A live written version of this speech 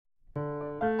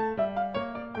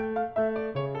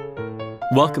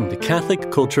Welcome to Catholic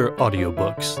Culture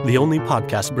Audiobooks, the only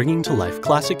podcast bringing to life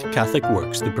classic Catholic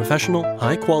works through professional,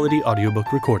 high-quality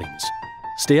audiobook recordings.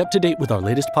 Stay up to date with our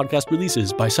latest podcast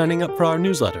releases by signing up for our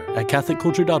newsletter at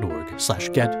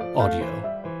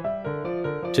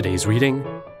catholicculture.org/getaudio. Today's reading,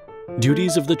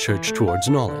 Duties of the Church Towards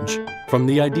Knowledge, from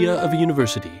The Idea of a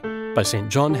University by St.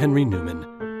 John Henry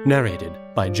Newman, narrated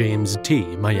by James T.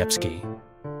 Majewski.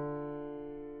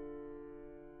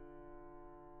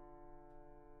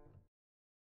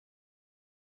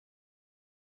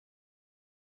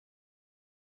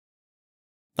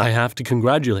 I have to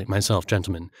congratulate myself,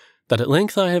 gentlemen, that at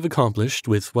length I have accomplished,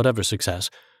 with whatever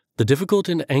success, the difficult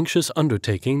and anxious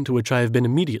undertaking to which I have been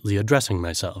immediately addressing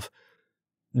myself.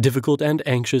 Difficult and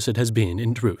anxious it has been,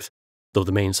 in truth, though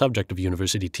the main subject of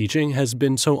university teaching has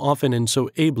been so often and so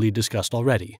ably discussed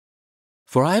already.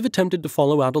 For I have attempted to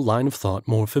follow out a line of thought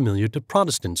more familiar to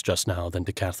Protestants just now than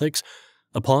to Catholics,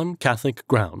 upon Catholic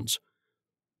grounds.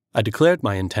 I declared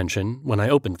my intention, when I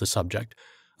opened the subject,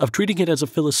 of treating it as a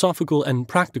philosophical and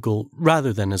practical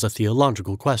rather than as a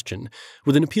theological question,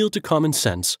 with an appeal to common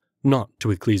sense, not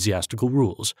to ecclesiastical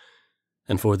rules.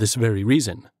 And for this very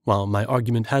reason, while my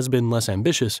argument has been less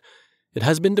ambitious, it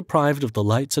has been deprived of the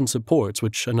lights and supports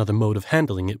which another mode of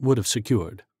handling it would have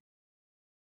secured.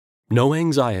 No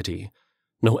anxiety,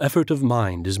 no effort of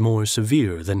mind is more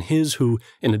severe than his who,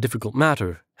 in a difficult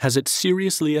matter, has it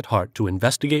seriously at heart to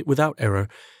investigate without error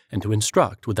and to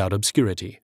instruct without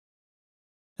obscurity.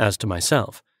 As to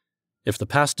myself, if the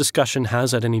past discussion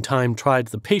has at any time tried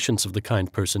the patience of the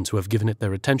kind persons who have given it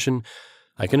their attention,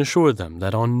 I can assure them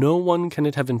that on no one can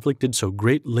it have inflicted so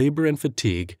great labor and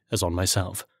fatigue as on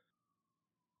myself.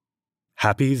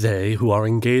 Happy they who are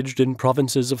engaged in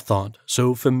provinces of thought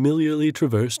so familiarly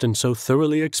traversed and so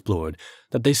thoroughly explored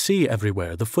that they see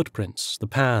everywhere the footprints, the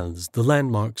paths, the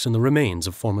landmarks, and the remains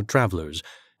of former travelers,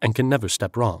 and can never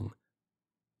step wrong.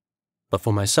 But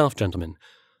for myself, gentlemen,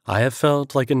 I have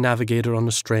felt like a navigator on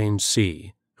a strange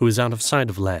sea, who is out of sight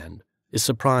of land, is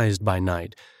surprised by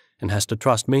night, and has to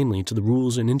trust mainly to the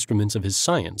rules and instruments of his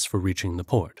science for reaching the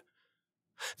port.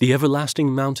 The everlasting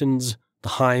mountains, the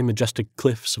high majestic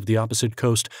cliffs of the opposite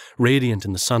coast, radiant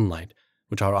in the sunlight,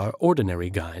 which are our ordinary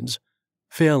guides,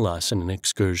 fail us in an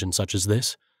excursion such as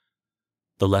this.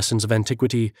 The lessons of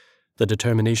antiquity, the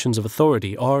determinations of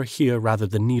authority are here rather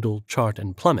the needle, chart,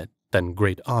 and plummet, than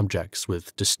great objects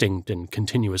with distinct and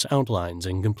continuous outlines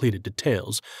and completed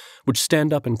details, which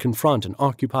stand up and confront and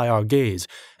occupy our gaze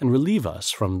and relieve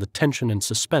us from the tension and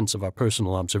suspense of our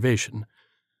personal observation.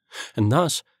 And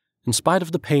thus, in spite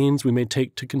of the pains we may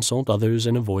take to consult others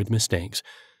and avoid mistakes,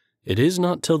 it is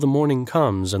not till the morning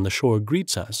comes and the shore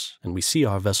greets us, and we see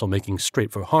our vessel making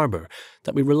straight for harbor,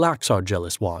 that we relax our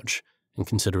jealous watch and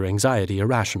consider anxiety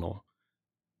irrational.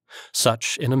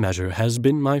 Such, in a measure, has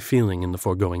been my feeling in the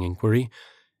foregoing inquiry,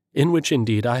 in which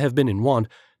indeed I have been in want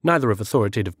neither of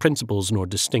authoritative principles nor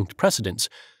distinct precedents,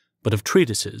 but of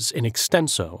treatises in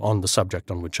extenso on the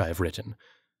subject on which I have written,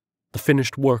 the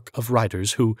finished work of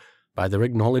writers who, by their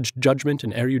acknowledged judgment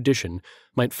and erudition,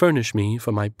 might furnish me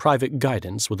for my private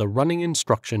guidance with a running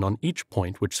instruction on each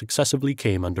point which successively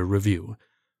came under review.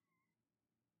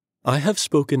 I have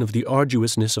spoken of the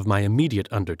arduousness of my immediate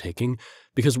undertaking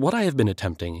because what I have been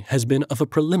attempting has been of a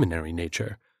preliminary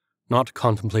nature, not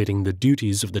contemplating the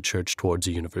duties of the Church towards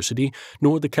a university,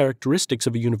 nor the characteristics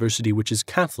of a university which is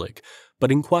Catholic,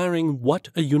 but inquiring what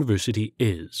a university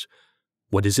is,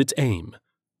 what is its aim,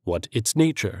 what its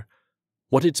nature,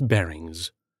 what its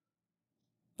bearings.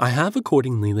 I have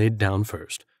accordingly laid down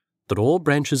first that all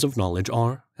branches of knowledge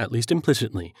are, at least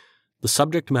implicitly, the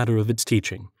subject matter of its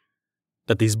teaching,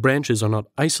 that these branches are not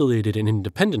isolated and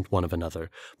independent one of another,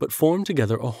 but form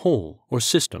together a whole or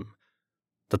system,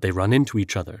 that they run into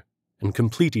each other and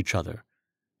complete each other,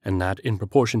 and that, in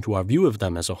proportion to our view of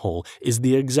them as a whole, is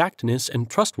the exactness and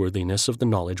trustworthiness of the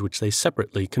knowledge which they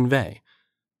separately convey,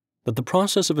 that the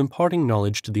process of imparting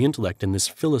knowledge to the intellect in this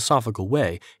philosophical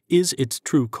way is its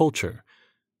true culture,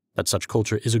 that such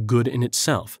culture is a good in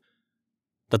itself,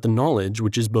 that the knowledge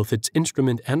which is both its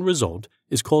instrument and result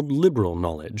is called liberal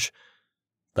knowledge,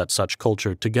 that such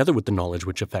culture, together with the knowledge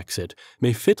which affects it,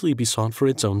 may fitly be sought for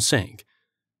its own sake,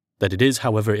 that it is,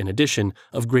 however, in addition,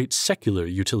 of great secular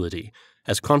utility,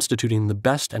 as constituting the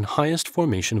best and highest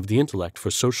formation of the intellect for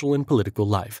social and political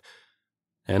life,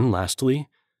 and lastly,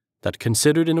 that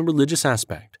considered in a religious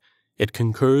aspect, it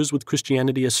concurs with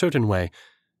Christianity a certain way,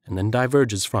 and then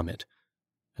diverges from it,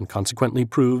 and consequently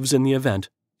proves, in the event,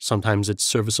 sometimes its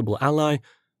serviceable ally,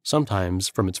 sometimes,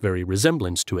 from its very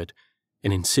resemblance to it,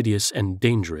 an insidious and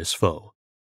dangerous foe.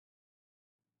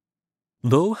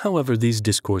 Though, however, these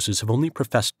discourses have only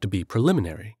professed to be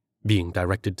preliminary, being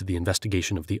directed to the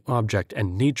investigation of the object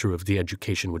and nature of the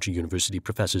education which a university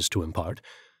professes to impart.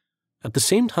 At the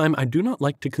same time, I do not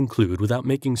like to conclude without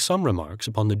making some remarks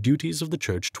upon the duties of the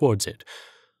Church towards it,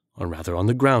 or rather on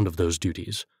the ground of those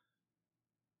duties.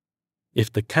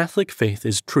 If the Catholic faith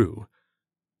is true,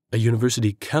 a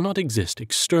university cannot exist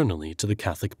externally to the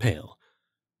Catholic pale,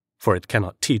 for it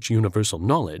cannot teach universal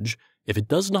knowledge if it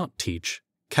does not teach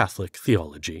Catholic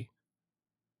theology.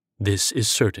 This is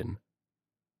certain.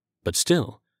 But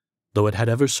still, though it had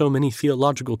ever so many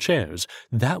theological chairs,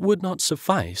 that would not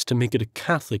suffice to make it a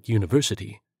Catholic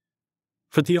university.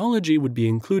 For theology would be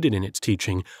included in its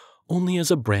teaching only as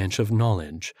a branch of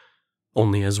knowledge,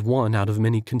 only as one out of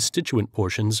many constituent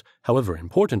portions, however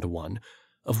important a one,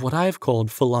 of what I have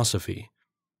called philosophy.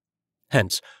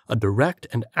 Hence, a direct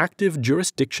and active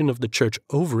jurisdiction of the Church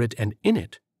over it and in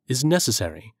it is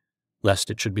necessary, lest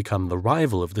it should become the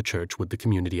rival of the Church with the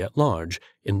community at large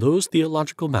in those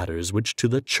theological matters which to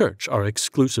the Church are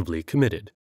exclusively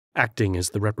committed, acting as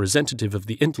the representative of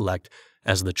the intellect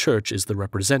as the Church is the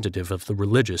representative of the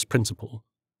religious principle.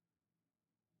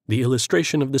 The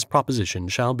illustration of this proposition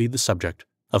shall be the subject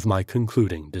of my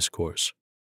concluding discourse.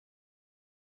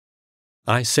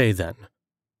 I say, then,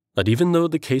 that even though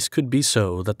the case could be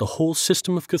so that the whole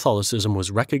system of Catholicism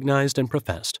was recognized and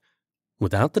professed,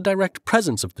 without the direct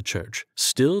presence of the Church,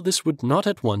 still this would not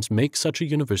at once make such a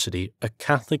university a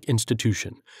Catholic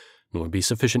institution, nor be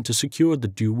sufficient to secure the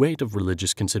due weight of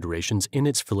religious considerations in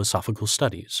its philosophical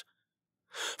studies.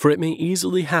 For it may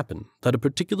easily happen that a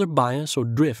particular bias or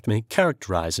drift may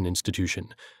characterize an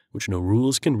institution, which no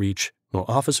rules can reach, nor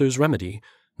officers remedy,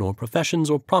 nor professions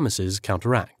or promises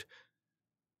counteract.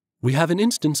 We have an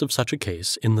instance of such a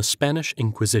case in the Spanish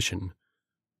Inquisition.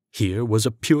 Here was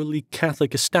a purely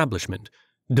Catholic establishment,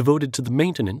 devoted to the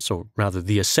maintenance, or rather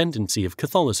the ascendancy of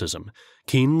Catholicism,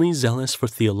 keenly zealous for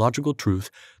theological truth,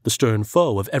 the stern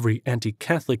foe of every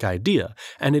anti-Catholic idea,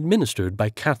 and administered by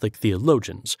Catholic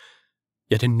theologians,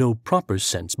 yet in no proper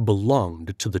sense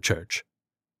belonged to the Church.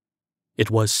 It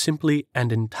was simply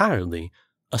and entirely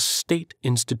a state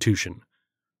institution.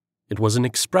 It was an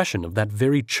expression of that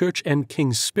very church and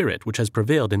king spirit which has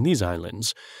prevailed in these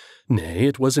islands. Nay,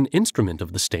 it was an instrument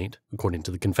of the state, according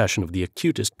to the confession of the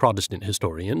acutest Protestant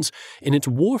historians, in its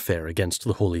warfare against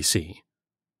the Holy See.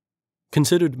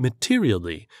 Considered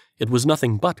materially, it was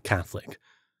nothing but Catholic,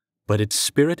 but its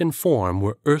spirit and form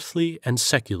were earthly and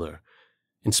secular,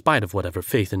 in spite of whatever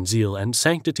faith and zeal and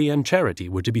sanctity and charity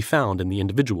were to be found in the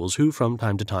individuals who from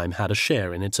time to time had a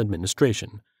share in its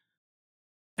administration.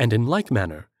 And in like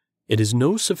manner, it is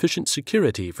no sufficient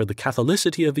security for the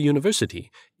Catholicity of a university,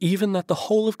 even that the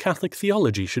whole of Catholic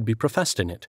theology should be professed in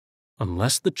it,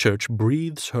 unless the Church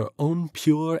breathes her own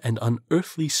pure and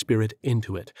unearthly spirit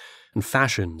into it, and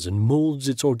fashions and molds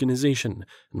its organization,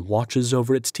 and watches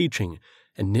over its teaching,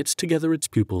 and knits together its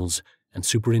pupils, and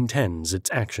superintends its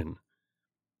action.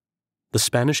 The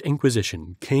Spanish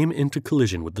Inquisition came into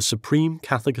collision with the supreme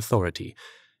Catholic authority,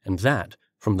 and that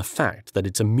from the fact that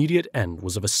its immediate end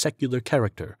was of a secular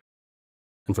character.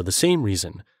 And for the same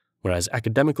reason, whereas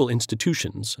academical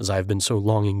institutions, as I have been so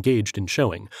long engaged in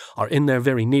showing, are in their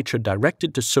very nature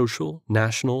directed to social,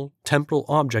 national, temporal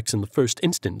objects in the first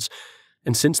instance,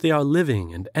 and since they are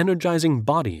living and energizing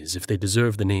bodies if they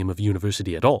deserve the name of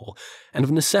university at all, and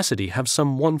of necessity have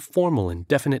some one formal and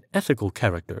definite ethical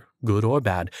character, good or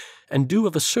bad, and do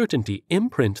of a certainty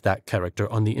imprint that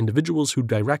character on the individuals who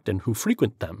direct and who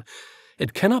frequent them,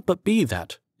 it cannot but be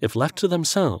that, if left to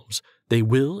themselves, they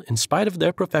will, in spite of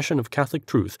their profession of Catholic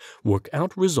truth, work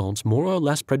out results more or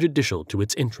less prejudicial to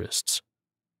its interests.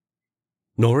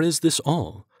 Nor is this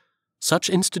all. Such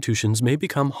institutions may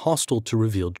become hostile to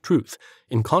revealed truth,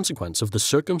 in consequence of the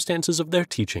circumstances of their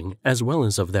teaching as well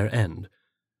as of their end.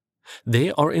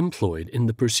 They are employed in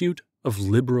the pursuit of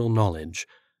liberal knowledge,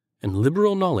 and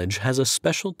liberal knowledge has a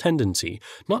special tendency,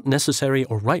 not necessary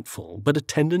or rightful, but a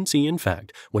tendency, in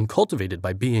fact, when cultivated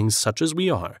by beings such as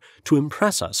we are, to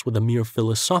impress us with a mere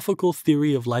philosophical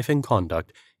theory of life and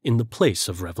conduct in the place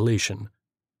of revelation.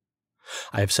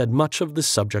 I have said much of this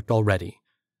subject already.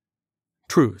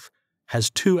 Truth has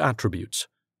two attributes,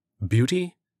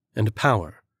 beauty and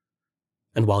power,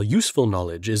 and while useful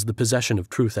knowledge is the possession of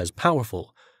truth as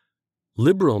powerful,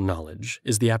 liberal knowledge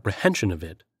is the apprehension of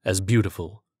it as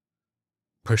beautiful.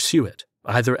 Pursue it,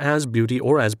 either as beauty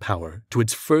or as power, to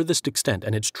its furthest extent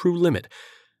and its true limit,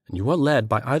 and you are led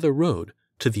by either road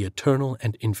to the eternal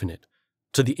and infinite,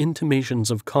 to the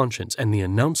intimations of conscience and the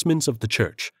announcements of the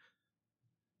Church.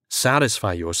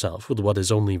 Satisfy yourself with what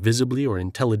is only visibly or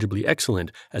intelligibly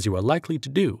excellent, as you are likely to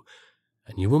do,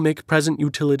 and you will make present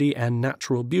utility and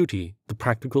natural beauty the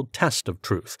practical test of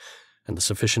truth, and the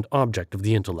sufficient object of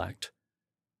the intellect.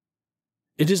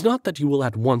 It is not that you will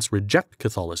at once reject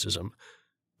Catholicism,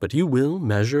 but you will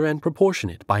measure and proportion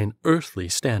it by an earthly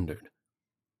standard.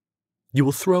 You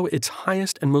will throw its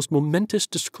highest and most momentous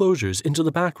disclosures into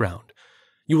the background.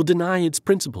 You will deny its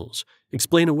principles,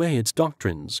 explain away its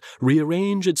doctrines,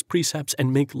 rearrange its precepts,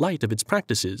 and make light of its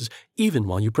practices, even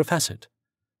while you profess it.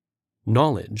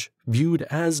 Knowledge, viewed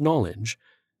as knowledge,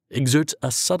 exerts a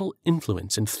subtle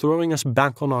influence in throwing us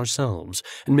back on ourselves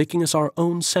and making us our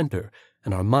own center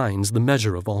and our minds the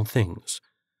measure of all things.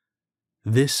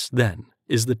 This, then,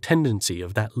 is the tendency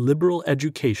of that liberal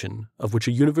education of which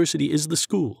a university is the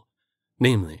school,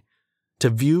 namely, to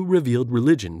view revealed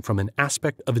religion from an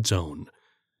aspect of its own,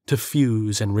 to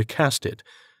fuse and recast it,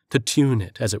 to tune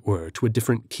it, as it were, to a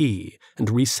different key, and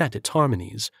reset its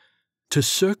harmonies, to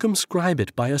circumscribe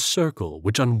it by a circle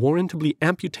which unwarrantably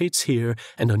amputates here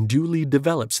and unduly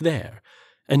develops there,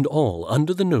 and all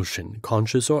under the notion,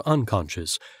 conscious or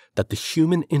unconscious, that the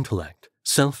human intellect,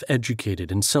 self-educated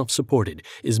and self-supported,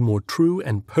 is more true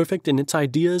and perfect in its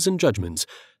ideas and judgments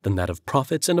than that of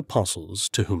prophets and apostles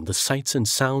to whom the sights and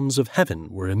sounds of heaven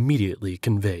were immediately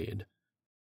conveyed.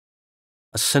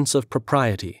 A sense of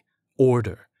propriety,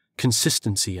 order,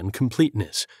 consistency, and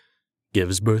completeness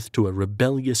gives birth to a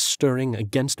rebellious stirring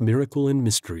against miracle and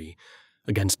mystery,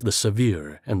 against the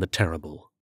severe and the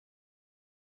terrible.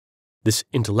 This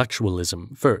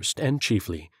intellectualism, first and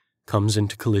chiefly, comes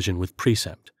into collision with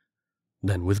precept,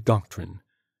 then with doctrine,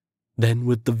 then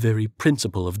with the very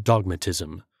principle of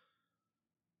dogmatism.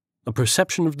 A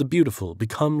perception of the beautiful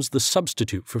becomes the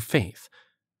substitute for faith.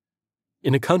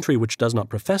 In a country which does not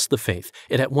profess the faith,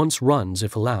 it at once runs,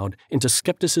 if allowed, into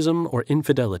skepticism or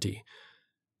infidelity.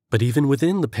 But even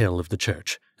within the pale of the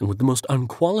Church, and with the most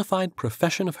unqualified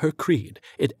profession of her creed,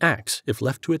 it acts, if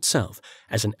left to itself,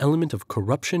 as an element of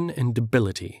corruption and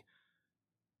debility.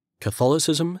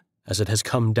 Catholicism, as it has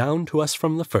come down to us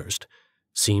from the first,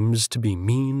 seems to be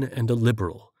mean and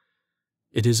illiberal.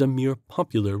 It is a mere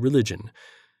popular religion.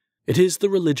 It is the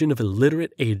religion of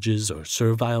illiterate ages or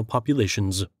servile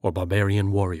populations or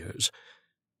barbarian warriors.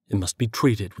 It must be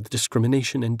treated with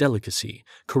discrimination and delicacy,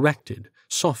 corrected,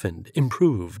 softened,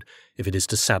 improved, if it is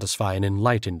to satisfy an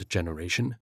enlightened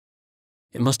generation.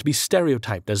 It must be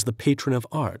stereotyped as the patron of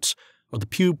arts, or the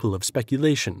pupil of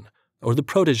speculation, or the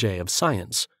protege of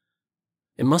science.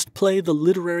 It must play the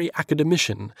literary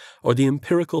academician, or the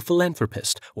empirical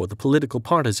philanthropist, or the political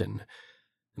partisan.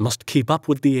 It must keep up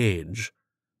with the age.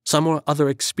 Some or other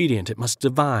expedient it must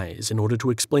devise in order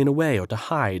to explain away or to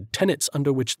hide tenets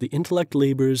under which the intellect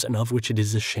labors and of which it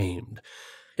is ashamed.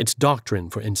 Its doctrine,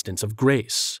 for instance, of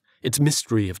grace, its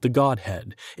mystery of the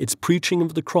Godhead, its preaching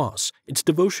of the cross, its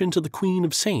devotion to the Queen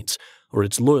of Saints, or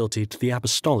its loyalty to the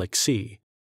Apostolic See.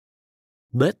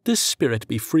 Let this spirit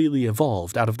be freely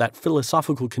evolved out of that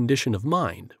philosophical condition of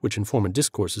mind, which in former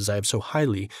discourses I have so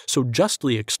highly, so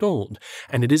justly extolled,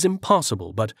 and it is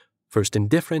impossible but, first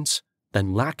indifference,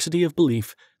 then laxity of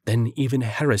belief, then even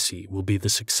heresy will be the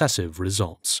successive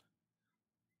results.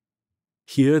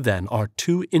 Here, then, are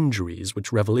two injuries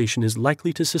which revelation is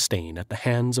likely to sustain at the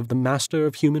hands of the master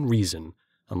of human reason,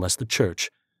 unless the Church,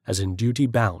 as in duty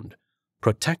bound,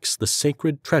 protects the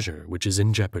sacred treasure which is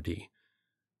in jeopardy.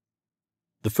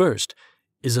 The first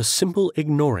is a simple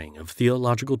ignoring of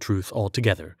theological truth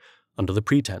altogether, under the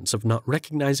pretense of not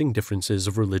recognizing differences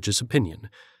of religious opinion,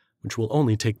 which will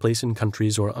only take place in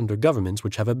countries or under governments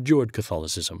which have abjured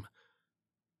Catholicism.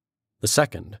 The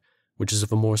second, which is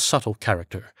of a more subtle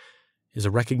character, is a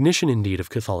recognition indeed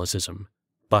of Catholicism,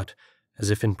 but,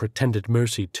 as if in pretended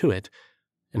mercy to it,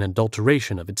 an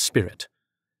adulteration of its spirit.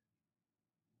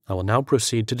 I will now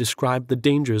proceed to describe the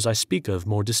dangers I speak of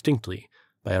more distinctly,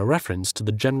 by a reference to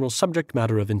the general subject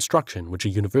matter of instruction which a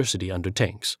university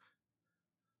undertakes.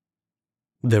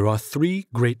 There are three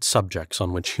great subjects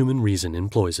on which human reason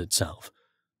employs itself: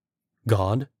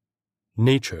 God,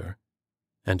 nature,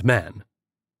 and man.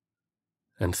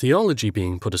 And theology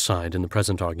being put aside in the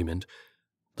present argument,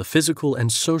 the physical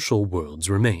and social worlds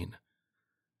remain.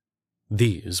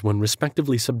 These, when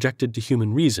respectively subjected to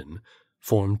human reason,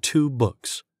 form two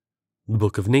books. The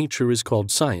book of nature is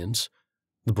called science,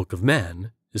 the book of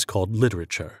man is called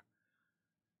literature.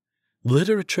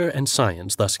 Literature and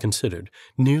science, thus considered,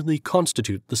 nearly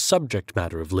constitute the subject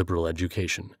matter of liberal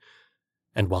education,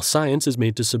 and while science is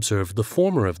made to subserve the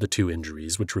former of the two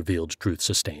injuries which revealed truth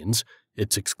sustains,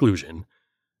 its exclusion,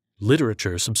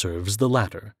 literature subserves the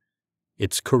latter,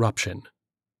 its corruption.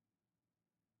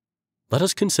 Let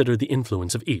us consider the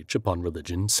influence of each upon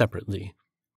religion separately.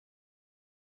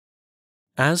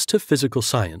 As to physical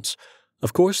science,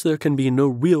 of course there can be no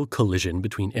real collision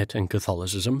between it and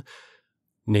Catholicism.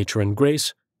 Nature and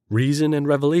grace, reason and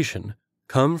revelation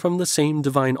come from the same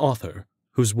divine author,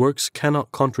 whose works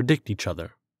cannot contradict each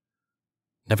other.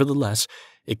 Nevertheless,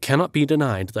 it cannot be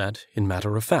denied that, in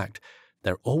matter of fact,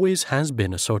 there always has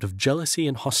been a sort of jealousy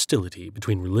and hostility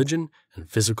between religion and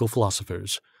physical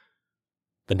philosophers.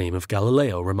 The name of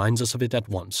Galileo reminds us of it at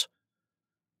once.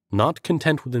 Not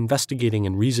content with investigating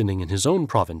and reasoning in his own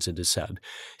province, it is said,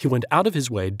 he went out of his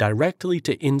way directly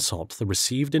to insult the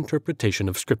received interpretation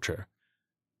of Scripture.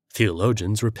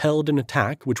 Theologians repelled an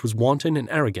attack which was wanton and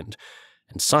arrogant,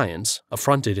 and science,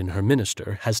 affronted in her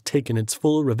minister, has taken its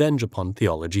full revenge upon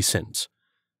theology since.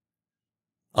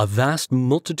 A vast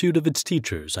multitude of its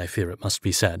teachers, I fear it must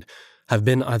be said, have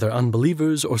been either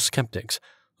unbelievers or skeptics,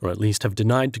 or at least have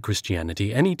denied to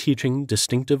Christianity any teaching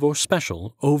distinctive or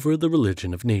special over the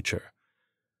religion of nature.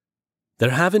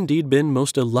 There have indeed been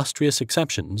most illustrious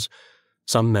exceptions,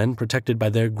 some men protected by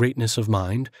their greatness of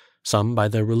mind, some by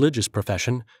their religious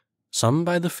profession, some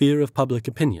by the fear of public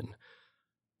opinion.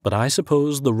 But I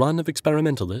suppose the run of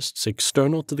experimentalists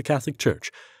external to the Catholic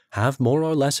Church have more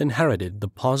or less inherited the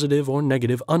positive or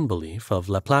negative unbelief of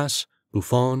Laplace,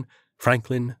 Buffon,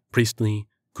 Franklin, Priestley,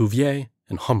 Cuvier,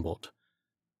 and Humboldt.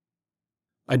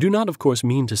 I do not, of course,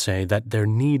 mean to say that there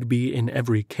need be in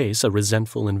every case a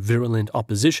resentful and virulent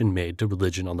opposition made to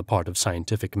religion on the part of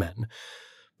scientific men,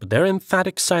 but their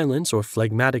emphatic silence or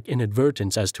phlegmatic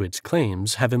inadvertence as to its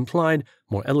claims have implied,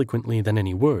 more eloquently than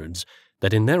any words,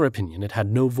 that in their opinion it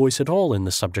had no voice at all in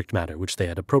the subject matter which they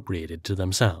had appropriated to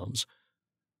themselves.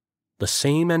 The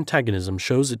same antagonism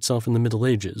shows itself in the Middle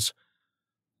Ages.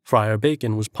 Friar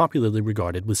Bacon was popularly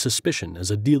regarded with suspicion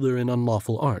as a dealer in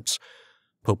unlawful arts.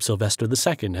 Pope Sylvester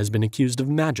II has been accused of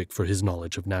magic for his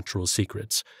knowledge of natural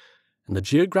secrets, and the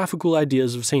geographical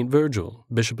ideas of St. Virgil,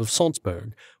 Bishop of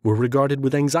Salzburg, were regarded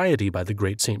with anxiety by the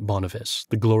great St. Boniface,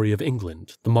 the glory of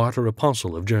England, the martyr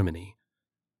apostle of Germany.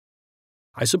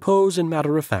 I suppose, in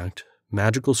matter of fact,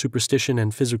 magical superstition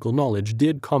and physical knowledge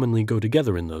did commonly go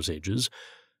together in those ages.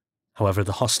 However,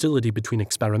 the hostility between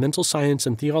experimental science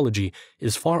and theology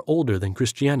is far older than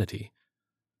Christianity.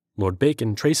 Lord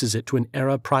Bacon traces it to an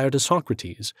era prior to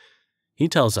Socrates. He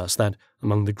tells us that,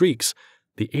 among the Greeks,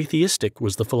 the atheistic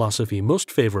was the philosophy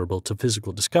most favorable to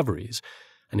physical discoveries,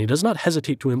 and he does not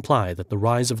hesitate to imply that the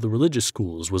rise of the religious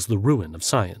schools was the ruin of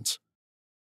science.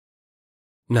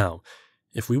 Now,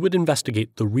 if we would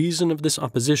investigate the reason of this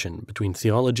opposition between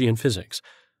theology and physics,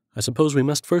 I suppose we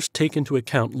must first take into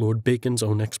account Lord Bacon's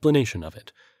own explanation of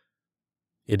it.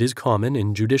 It is common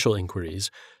in judicial inquiries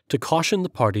to caution the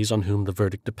parties on whom the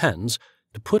verdict depends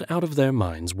to put out of their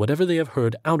minds whatever they have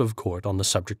heard out of court on the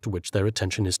subject to which their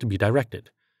attention is to be directed.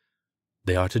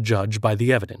 They are to judge by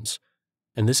the evidence,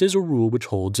 and this is a rule which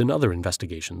holds in other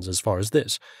investigations as far as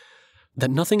this,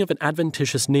 that nothing of an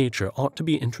adventitious nature ought to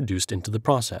be introduced into the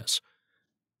process.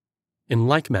 In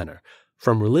like manner,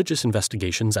 from religious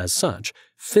investigations as such,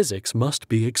 physics must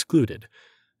be excluded,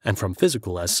 and from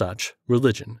physical as such,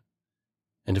 religion.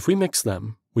 And if we mix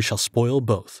them, we shall spoil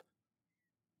both.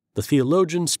 The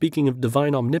theologian, speaking of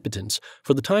divine omnipotence,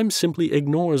 for the time simply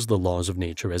ignores the laws of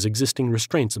nature as existing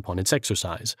restraints upon its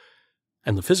exercise,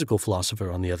 and the physical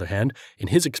philosopher, on the other hand, in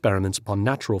his experiments upon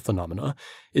natural phenomena,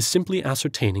 is simply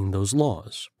ascertaining those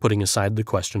laws, putting aside the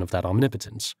question of that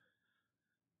omnipotence.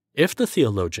 If the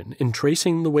theologian, in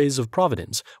tracing the ways of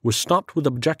providence, were stopped with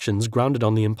objections grounded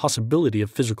on the impossibility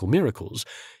of physical miracles,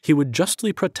 he would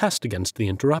justly protest against the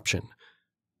interruption.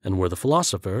 And were the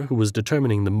philosopher, who was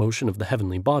determining the motion of the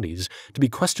heavenly bodies, to be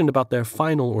questioned about their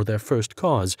final or their first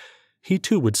cause, he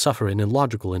too would suffer an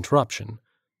illogical interruption.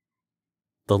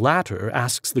 The latter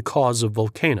asks the cause of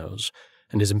volcanoes,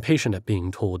 and is impatient at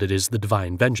being told it is the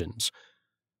divine vengeance.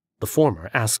 The former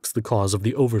asks the cause of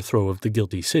the overthrow of the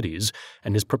guilty cities,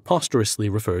 and is preposterously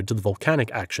referred to the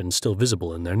volcanic action still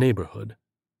visible in their neighborhood.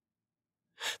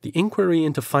 The inquiry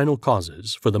into final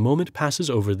causes for the moment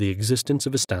passes over the existence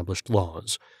of established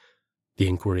laws. The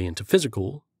inquiry into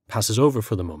physical passes over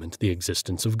for the moment the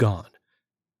existence of God.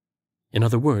 In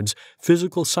other words,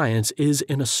 physical science is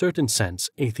in a certain sense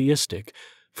atheistic,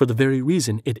 for the very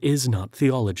reason it is not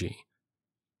theology.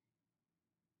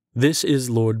 This is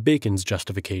Lord Bacon's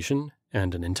justification,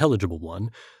 and an intelligible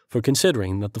one, for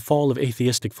considering that the fall of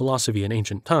atheistic philosophy in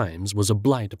ancient times was a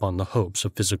blight upon the hopes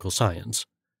of physical science.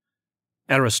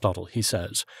 Aristotle, he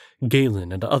says,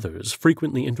 Galen and others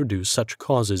frequently introduce such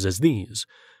causes as these.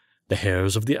 The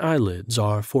hairs of the eyelids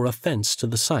are for a fence to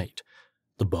the sight,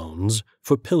 the bones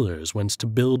for pillars whence to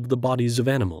build the bodies of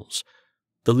animals,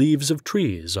 the leaves of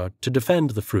trees are to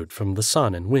defend the fruit from the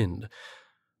sun and wind,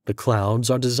 the clouds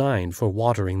are designed for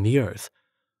watering the earth,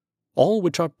 all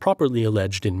which are properly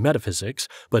alleged in metaphysics,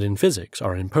 but in physics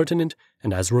are impertinent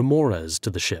and as remoras to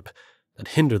the ship,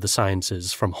 that hinder the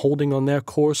sciences from holding on their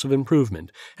course of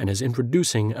improvement and is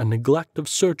introducing a neglect of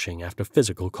searching after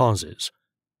physical causes.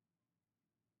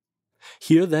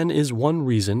 Here, then, is one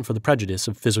reason for the prejudice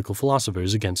of physical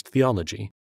philosophers against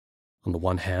theology. On the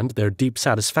one hand, their deep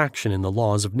satisfaction in the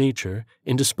laws of nature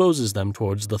indisposes them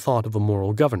towards the thought of a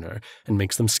moral governor and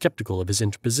makes them skeptical of his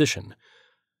interposition.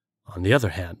 On the other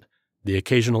hand, the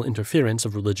occasional interference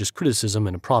of religious criticism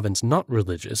in a province not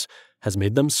religious has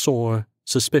made them sore,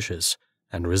 suspicious,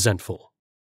 and resentful.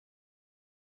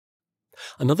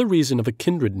 Another reason of a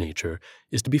kindred nature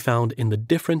is to be found in the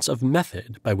difference of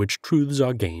method by which truths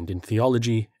are gained in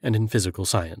theology and in physical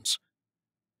science.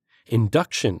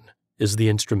 Induction is the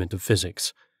instrument of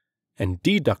physics, and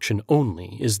deduction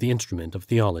only is the instrument of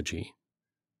theology.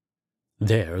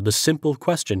 There, the simple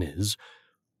question is,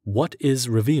 what is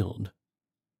revealed?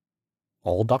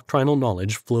 All doctrinal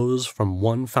knowledge flows from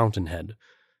one fountainhead.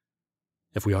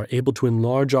 If we are able to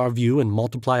enlarge our view and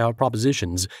multiply our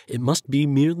propositions, it must be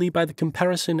merely by the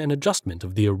comparison and adjustment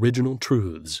of the original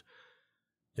truths.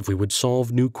 If we would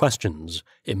solve new questions,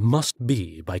 it must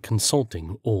be by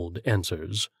consulting old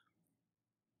answers.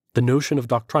 The notion of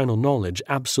doctrinal knowledge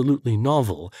absolutely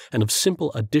novel and of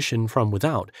simple addition from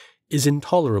without is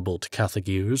intolerable to Catholic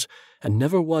ears and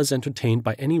never was entertained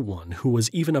by anyone who was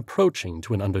even approaching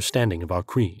to an understanding of our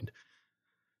creed.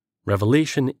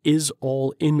 Revelation is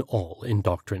all in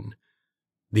doctrine.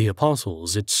 The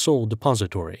apostles its sole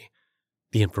depository,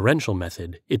 the inferential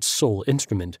method its sole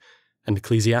instrument, and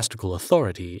ecclesiastical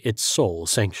authority its sole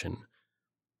sanction.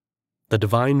 The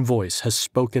divine voice has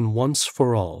spoken once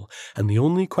for all, and the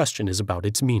only question is about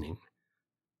its meaning.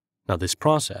 Now this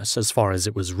process, as far as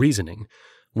it was reasoning,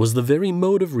 was the very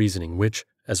mode of reasoning which,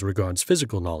 as regards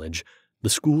physical knowledge, the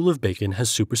school of Bacon has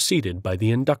superseded by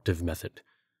the inductive method.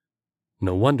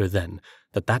 No wonder, then,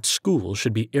 that that school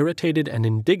should be irritated and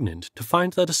indignant to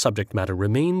find that a subject matter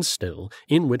remains still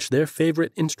in which their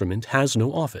favorite instrument has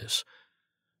no office.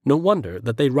 No wonder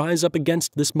that they rise up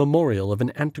against this memorial of an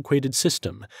antiquated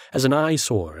system as an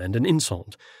eyesore and an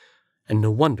insult, and no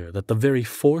wonder that the very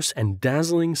force and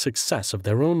dazzling success of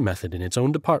their own method in its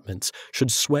own departments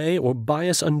should sway or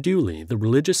bias unduly the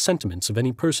religious sentiments of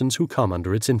any persons who come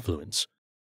under its influence.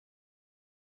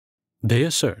 They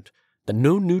assert that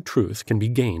no new truth can be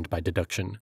gained by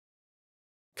deduction.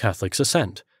 Catholics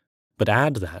assent, but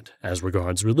add that, as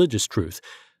regards religious truth,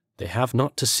 they have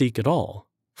not to seek at all,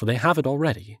 for they have it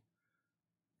already.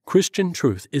 Christian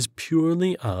truth is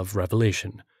purely of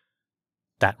revelation.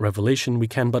 That revelation we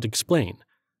can but explain,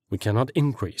 we cannot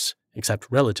increase, except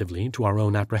relatively to our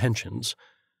own apprehensions.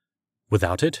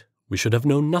 Without it, we should have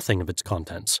known nothing of its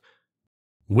contents.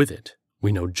 With it,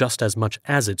 we know just as much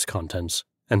as its contents,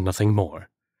 and nothing more.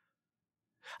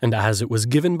 And as it was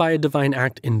given by a divine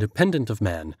act independent of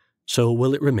man, so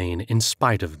will it remain in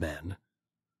spite of man.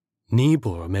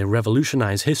 Niebuhr may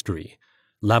revolutionize history,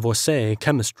 Lavoisier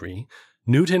chemistry,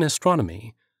 Newton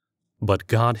astronomy, but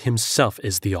God himself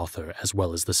is the author as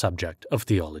well as the subject of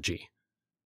theology.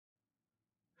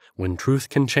 When truth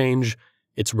can change,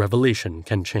 its revelation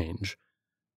can change.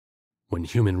 When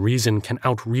human reason can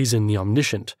out-reason the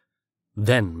omniscient,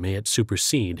 then may it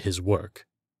supersede his work.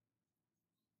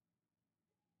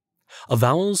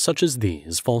 Avowals such as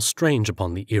these fall strange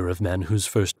upon the ear of men whose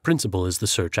first principle is the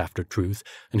search after truth,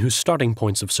 and whose starting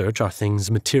points of search are things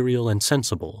material and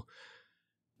sensible.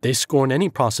 They scorn any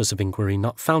process of inquiry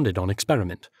not founded on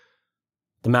experiment.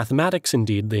 The mathematics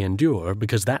indeed they endure,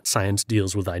 because that science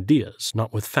deals with ideas,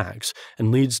 not with facts,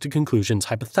 and leads to conclusions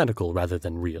hypothetical rather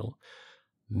than real.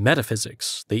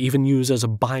 Metaphysics they even use as a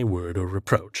byword or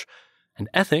reproach, and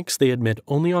ethics they admit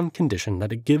only on condition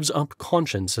that it gives up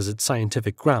conscience as its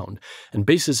scientific ground and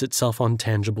bases itself on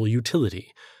tangible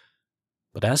utility.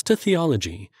 But as to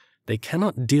theology, they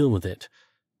cannot deal with it,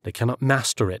 they cannot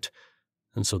master it,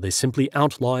 and so they simply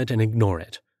outlaw it and ignore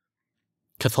it.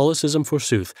 Catholicism,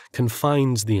 forsooth,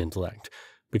 confines the intellect,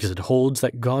 because it holds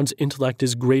that God's intellect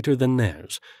is greater than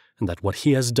theirs, and that what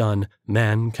he has done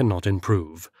man cannot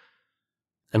improve.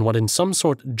 And what in some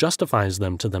sort justifies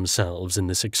them to themselves in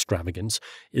this extravagance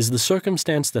is the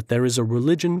circumstance that there is a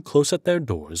religion close at their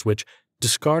doors which,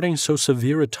 discarding so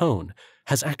severe a tone,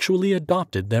 has actually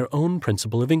adopted their own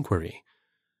principle of inquiry.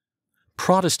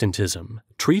 Protestantism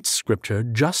treats Scripture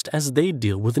just as they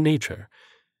deal with nature.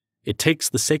 It takes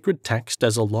the sacred text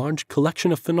as a large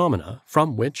collection of phenomena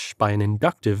from which, by an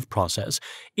inductive process,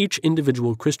 each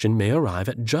individual Christian may arrive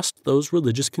at just those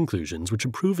religious conclusions which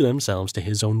approve themselves to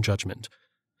his own judgment.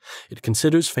 It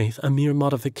considers faith a mere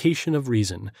modification of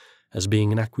reason, as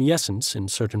being an acquiescence in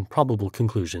certain probable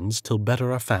conclusions till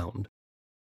better are found.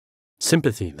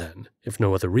 Sympathy, then, if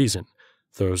no other reason,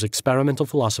 throws experimental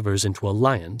philosophers into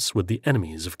alliance with the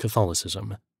enemies of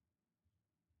Catholicism.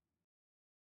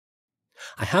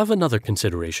 I have another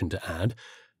consideration to add,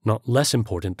 not less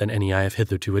important than any I have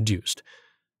hitherto adduced.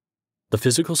 The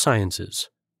physical sciences,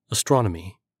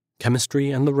 astronomy,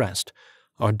 chemistry, and the rest,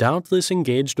 are doubtless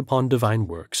engaged upon divine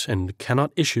works and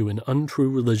cannot issue in untrue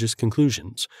religious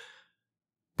conclusions.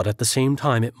 But at the same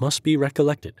time it must be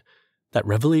recollected that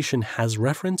revelation has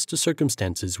reference to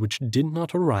circumstances which did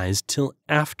not arise till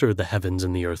after the heavens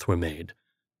and the earth were made.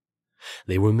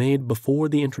 They were made before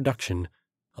the introduction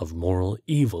of moral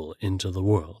evil into the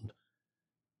world,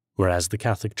 whereas the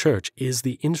Catholic Church is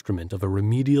the instrument of a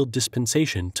remedial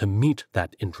dispensation to meet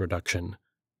that introduction.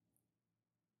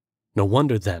 No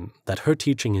wonder, then, that her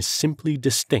teaching is simply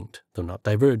distinct, though not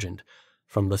divergent,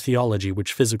 from the theology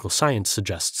which physical science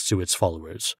suggests to its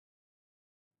followers.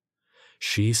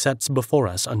 She sets before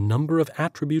us a number of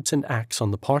attributes and acts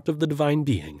on the part of the divine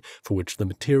being for which the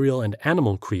material and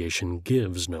animal creation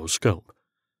gives no scope.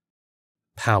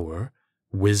 Power,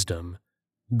 wisdom,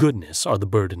 goodness are the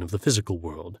burden of the physical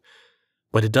world,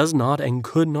 but it does not and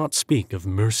could not speak of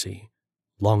mercy,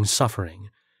 long-suffering,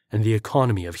 and the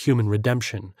economy of human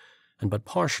redemption, and but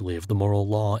partially of the moral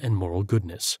law and moral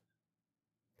goodness.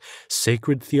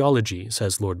 Sacred theology,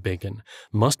 says Lord Bacon,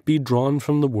 must be drawn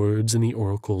from the words and the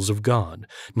oracles of God,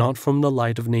 not from the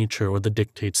light of nature or the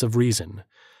dictates of reason.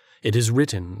 It is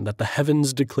written that the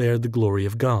heavens declare the glory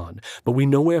of God, but we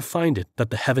nowhere find it that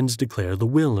the heavens declare the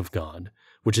will of God,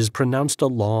 which is pronounced a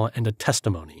law and a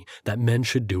testimony that men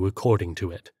should do according to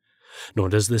it. Nor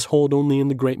does this hold only in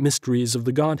the great mysteries of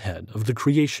the Godhead, of the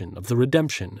creation, of the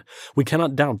redemption. We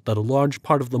cannot doubt that a large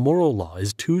part of the moral law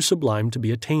is too sublime to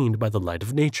be attained by the light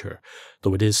of nature,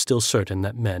 though it is still certain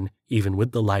that men, even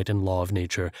with the light and law of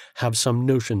nature, have some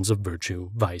notions of virtue,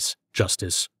 vice,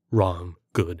 justice, wrong,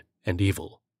 good, and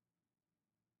evil.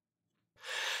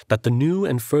 That the new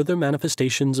and further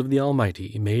manifestations of the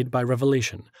Almighty made by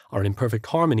revelation are in perfect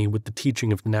harmony with the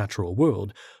teaching of the natural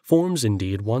world forms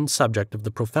indeed one subject of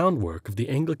the profound work of the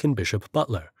Anglican Bishop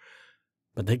Butler,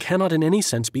 but they cannot in any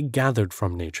sense be gathered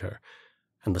from nature,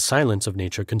 and the silence of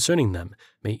nature concerning them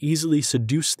may easily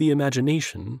seduce the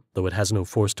imagination, though it has no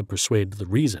force to persuade the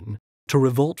reason, to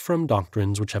revolt from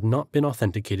doctrines which have not been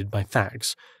authenticated by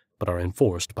facts, but are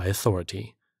enforced by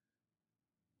authority.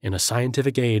 In a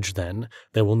scientific age, then,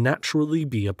 there will naturally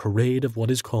be a parade of what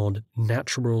is called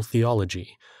natural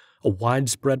theology, a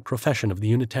widespread profession of the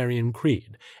Unitarian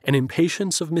Creed, an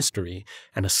impatience of mystery,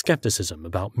 and a skepticism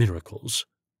about miracles.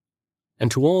 And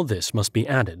to all this must be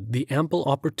added the ample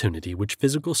opportunity which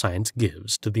physical science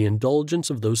gives to the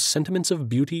indulgence of those sentiments of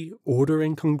beauty, order,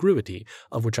 and congruity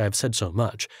of which I have said so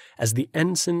much, as the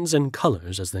ensigns and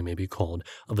colors, as they may be called,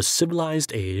 of a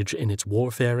civilized age in its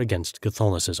warfare against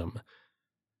Catholicism.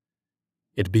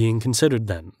 It being considered,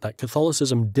 then, that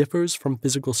Catholicism differs from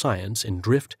physical science in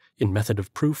drift, in method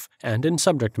of proof, and in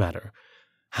subject matter,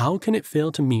 how can it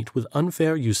fail to meet with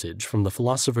unfair usage from the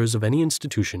philosophers of any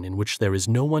institution in which there is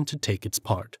no one to take its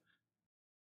part?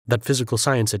 That physical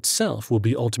science itself will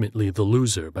be ultimately the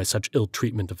loser by such ill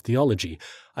treatment of theology,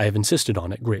 I have insisted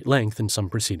on at great length in some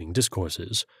preceding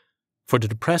discourses. For to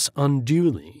depress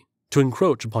unduly, to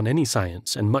encroach upon any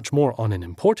science, and much more on an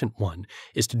important one,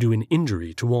 is to do an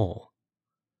injury to all.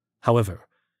 However,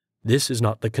 this is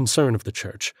not the concern of the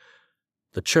Church.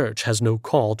 The Church has no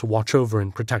call to watch over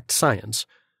and protect science,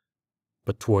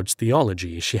 but towards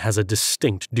theology she has a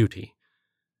distinct duty.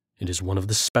 It is one of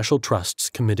the special trusts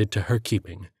committed to her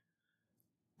keeping.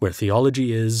 Where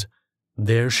theology is,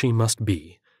 there she must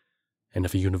be, and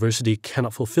if a university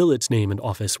cannot fulfill its name and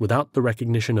office without the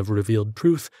recognition of revealed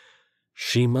truth,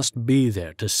 she must be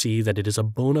there to see that it is a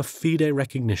bona fide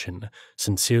recognition,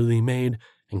 sincerely made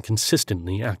and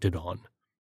consistently acted on.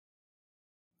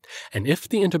 And if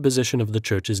the interposition of the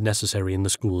Church is necessary in the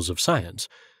schools of science,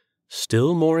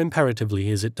 still more imperatively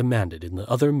is it demanded in the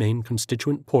other main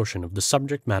constituent portion of the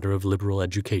subject matter of liberal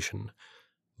education,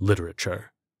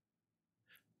 literature.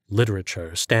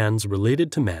 Literature stands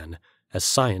related to man as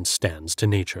science stands to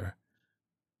nature.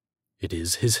 It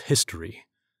is his history.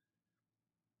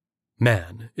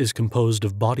 Man is composed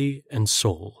of body and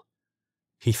soul.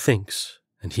 He thinks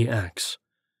and he acts.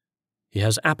 He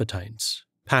has appetites,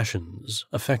 passions,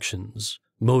 affections,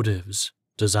 motives,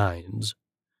 designs.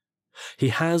 He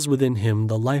has within him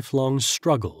the lifelong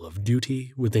struggle of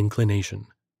duty with inclination.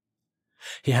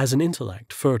 He has an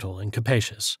intellect fertile and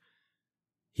capacious.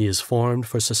 He is formed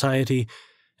for society,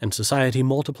 and society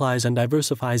multiplies and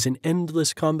diversifies in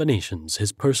endless combinations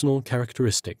his personal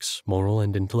characteristics, moral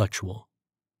and intellectual.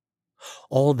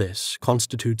 All this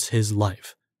constitutes his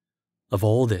life. Of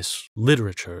all this,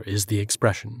 literature is the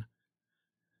expression.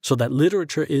 so that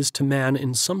literature is to man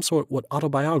in some sort what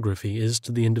autobiography is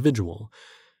to the individual.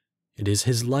 It is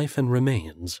his life and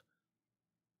remains.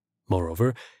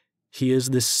 Moreover, he is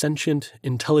this sentient,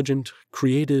 intelligent,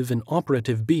 creative, and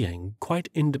operative being quite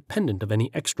independent of any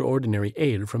extraordinary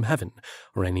aid from heaven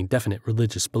or any definite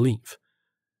religious belief.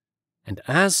 And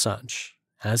as such,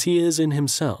 as he is in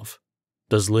himself,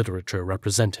 does literature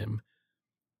represent him.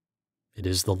 It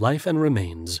is the life and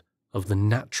remains of the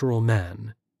natural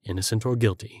man, innocent or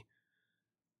guilty.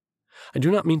 I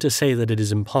do not mean to say that it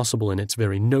is impossible in its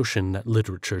very notion that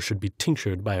literature should be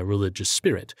tinctured by a religious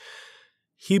spirit.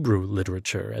 Hebrew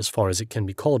literature, as far as it can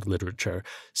be called literature,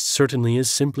 certainly is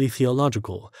simply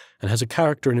theological, and has a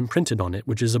character imprinted on it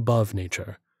which is above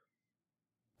nature.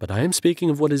 But I am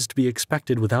speaking of what is to be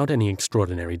expected without any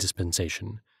extraordinary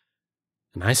dispensation.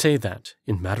 And I say that,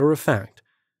 in matter of fact,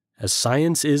 as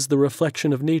science is the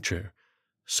reflection of nature,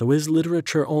 so is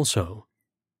literature also,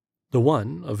 the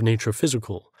one of nature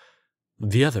physical,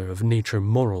 the other of nature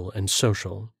moral and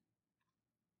social.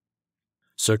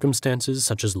 Circumstances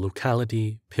such as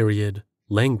locality, period,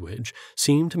 language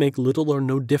seem to make little or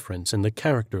no difference in the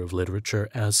character of literature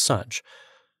as such.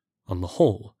 On the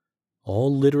whole,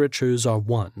 all literatures are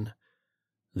one.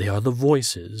 They are the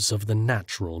voices of the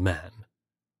natural man.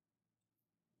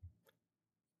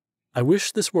 I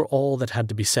wish this were all that had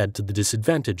to be said to the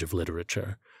disadvantage of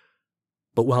literature.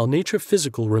 But while nature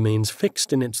physical remains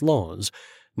fixed in its laws,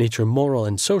 nature moral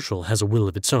and social has a will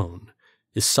of its own,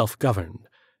 is self-governed,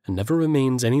 and never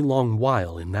remains any long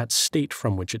while in that state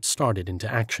from which it started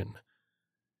into action.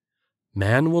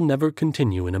 Man will never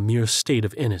continue in a mere state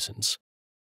of innocence.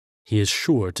 He is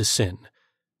sure to sin,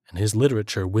 and his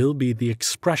literature will be the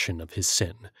expression of his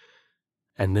sin,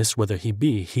 and this whether he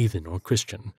be heathen or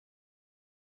Christian.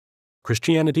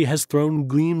 Christianity has thrown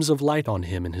gleams of light on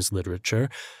him in his literature,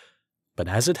 but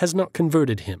as it has not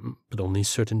converted him, but only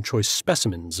certain choice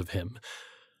specimens of him,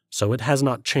 so it has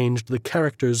not changed the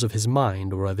characters of his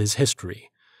mind or of his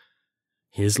history.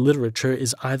 His literature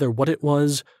is either what it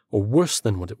was, or worse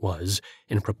than what it was,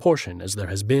 in proportion as there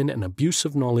has been an abuse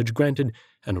of knowledge granted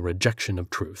and a rejection of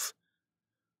truth.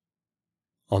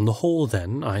 On the whole,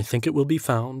 then, I think it will be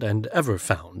found, and ever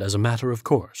found as a matter of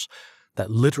course,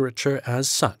 that literature as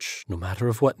such, no matter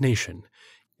of what nation,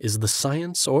 is the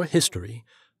science or history,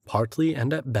 partly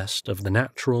and at best of the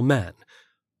natural man,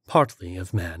 partly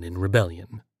of man in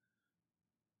rebellion.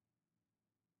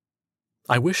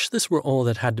 I wish this were all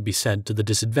that had to be said to the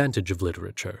disadvantage of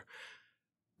literature.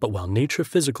 But while nature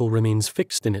physical remains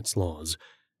fixed in its laws,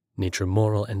 nature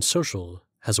moral and social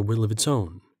has a will of its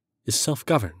own, is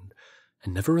self-governed,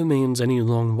 and never remains any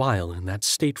long while in that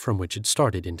state from which it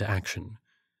started into action.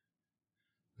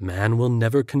 Man will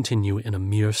never continue in a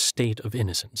mere state of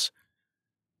innocence.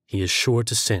 He is sure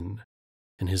to sin,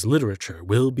 and his literature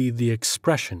will be the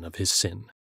expression of his sin,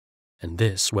 and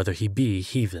this whether he be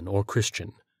heathen or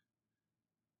Christian.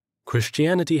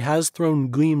 Christianity has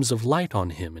thrown gleams of light on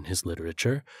him in his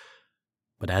literature,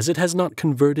 but as it has not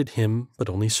converted him, but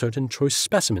only certain choice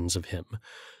specimens of him,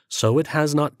 so it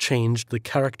has not changed the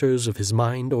characters of his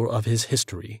mind or of his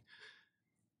history.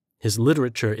 His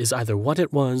literature is either what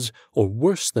it was, or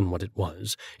worse than what it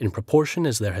was, in proportion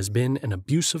as there has been an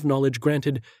abuse of knowledge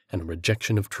granted and a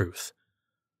rejection of truth.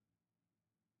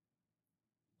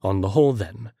 On the whole,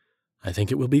 then, I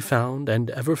think it will be found,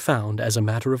 and ever found as a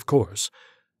matter of course,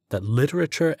 that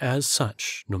literature as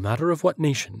such, no matter of what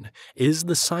nation, is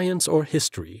the science or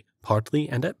history, partly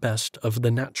and at best of the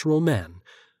natural man,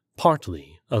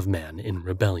 partly of man in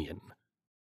rebellion.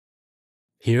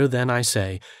 Here, then, I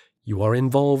say, you are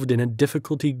involved in a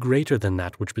difficulty greater than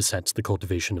that which besets the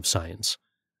cultivation of science.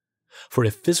 For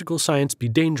if physical science be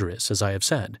dangerous, as I have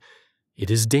said,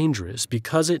 it is dangerous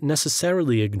because it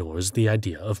necessarily ignores the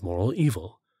idea of moral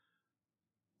evil.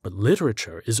 But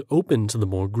literature is open to the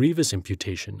more grievous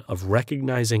imputation of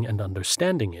recognizing and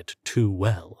understanding it too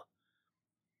well.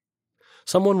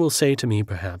 Someone will say to me,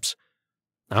 perhaps,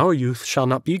 "Our youth shall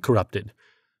not be corrupted.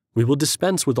 We will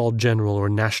dispense with all general or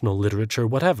national literature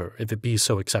whatever, if it be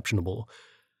so exceptionable.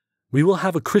 We will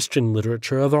have a Christian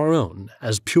literature of our own,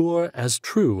 as pure, as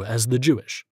true as the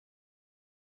Jewish."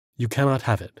 You cannot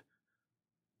have it.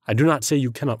 I do not say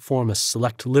you cannot form a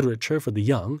select literature for the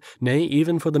young, nay,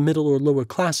 even for the middle or lower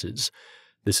classes.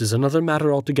 This is another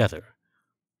matter altogether.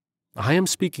 I am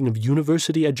speaking of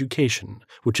university education,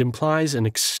 which implies an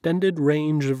extended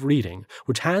range of reading,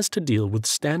 which has to deal with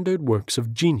standard works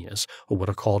of genius, or what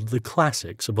are called the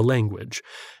classics of a language.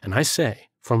 And I say,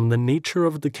 from the nature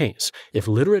of the case, if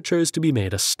literature is to be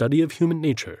made a study of human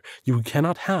nature, you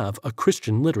cannot have a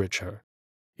Christian literature.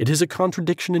 It is a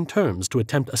contradiction in terms to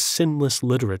attempt a sinless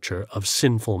literature of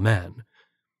sinful man.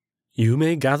 You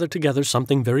may gather together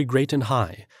something very great and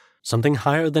high, something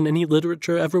higher than any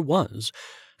literature ever was,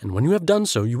 and when you have done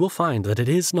so, you will find that it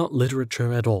is not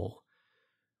literature at all.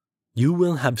 You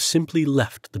will have simply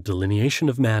left the delineation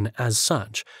of man as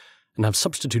such, and have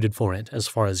substituted for it, as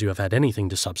far as you have had anything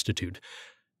to substitute,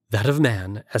 that of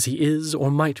man as he is or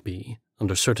might be,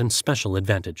 under certain special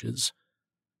advantages.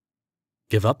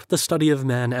 Give up the study of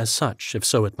man as such, if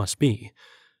so it must be,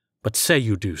 but say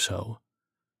you do so.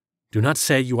 Do not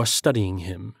say you are studying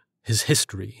him, his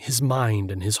history, his mind,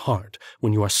 and his heart,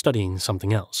 when you are studying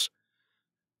something else.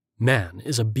 Man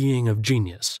is a being of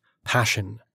genius,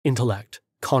 passion, intellect,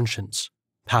 conscience,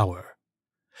 power.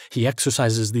 He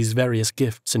exercises these various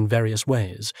gifts in various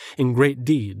ways, in great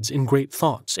deeds, in great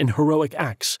thoughts, in heroic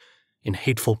acts, in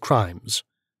hateful crimes.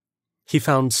 He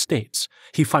founds states,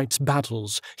 he fights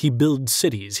battles, he builds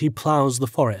cities, he plows the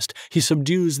forest, he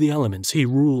subdues the elements, he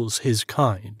rules his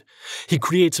kind. He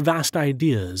creates vast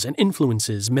ideas and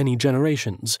influences many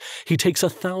generations. He takes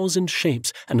 1,000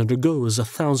 shapes and undergoes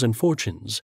 1,000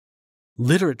 fortunes.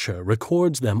 Literature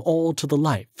records them all to the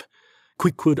life.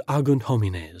 Quicquid agunt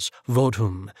homines,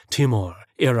 votum, timor,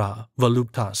 ira,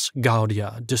 voluptas,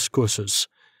 gaudia, discursus.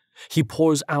 He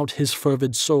pours out his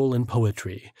fervid soul in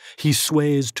poetry. He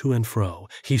sways to and fro.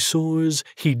 He soars,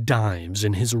 he dives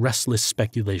in his restless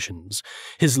speculations.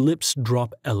 His lips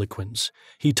drop eloquence.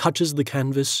 He touches the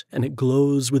canvas, and it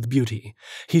glows with beauty.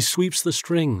 He sweeps the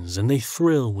strings, and they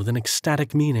thrill with an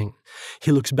ecstatic meaning.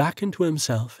 He looks back into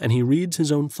himself, and he reads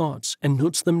his own thoughts, and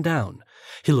notes them down.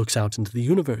 He looks out into the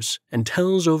universe, and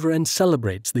tells over and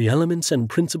celebrates the elements and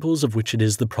principles of which it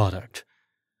is the product.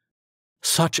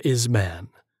 Such is man.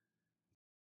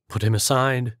 Put him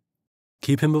aside,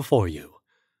 keep him before you.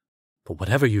 But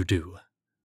whatever you do,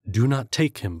 do not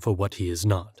take him for what he is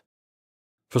not,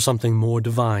 for something more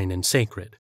divine and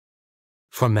sacred,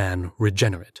 for man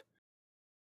regenerate.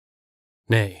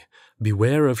 Nay,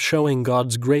 beware of showing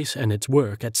God's grace and its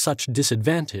work at such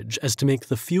disadvantage as to make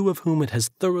the few of whom it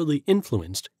has thoroughly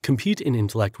influenced compete in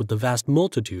intellect with the vast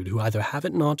multitude who either have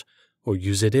it not or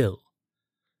use it ill.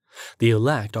 The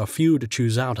elect are few to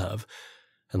choose out of,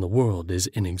 and the world is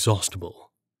inexhaustible.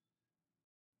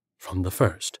 From the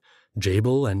first,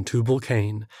 Jabal and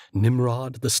Tubal-Cain,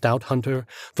 Nimrod the stout hunter,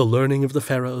 the learning of the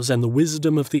pharaohs, and the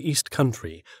wisdom of the east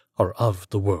country are of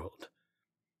the world.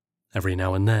 Every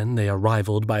now and then they are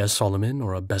rivaled by a Solomon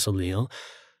or a Bezaleel,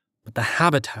 but the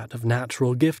habitat of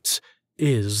natural gifts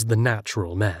is the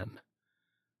natural man.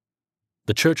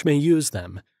 The Church may use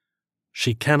them.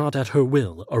 She cannot at her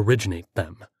will originate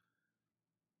them.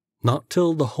 Not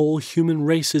till the whole human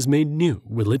race is made new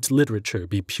will its literature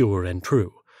be pure and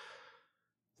true.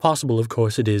 Possible, of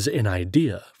course, it is in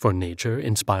idea for nature,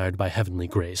 inspired by heavenly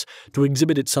grace, to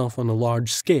exhibit itself on a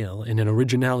large scale in an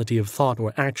originality of thought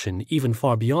or action even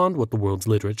far beyond what the world's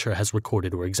literature has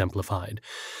recorded or exemplified.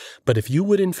 But if you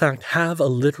would in fact have a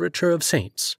literature of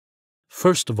saints,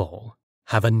 first of all,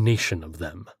 have a nation of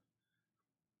them.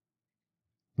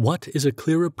 What is a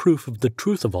clearer proof of the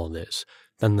truth of all this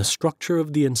than the structure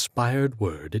of the inspired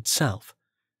word itself?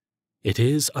 It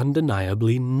is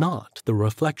undeniably not the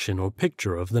reflection or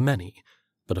picture of the many,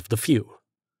 but of the few.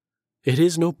 It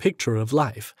is no picture of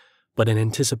life, but an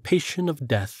anticipation of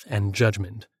death and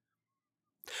judgment.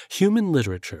 Human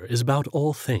literature is about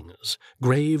all things,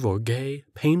 grave or gay,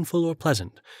 painful or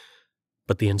pleasant,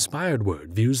 but the inspired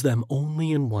word views them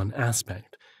only in one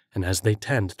aspect, and as they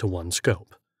tend to one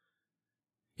scope.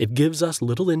 It gives us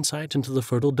little insight into the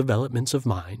fertile developments of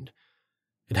mind.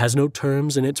 It has no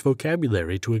terms in its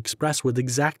vocabulary to express with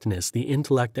exactness the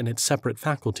intellect and its separate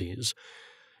faculties.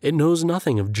 It knows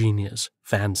nothing of genius,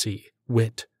 fancy,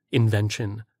 wit,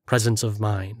 invention, presence of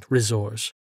mind,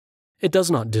 resource. It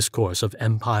does not discourse of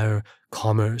empire,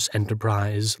 commerce,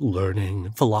 enterprise,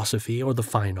 learning, philosophy, or the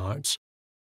fine arts.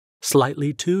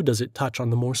 Slightly, too, does it touch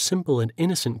on the more simple and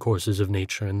innocent courses of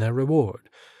nature and their reward.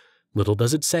 Little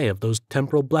does it say of those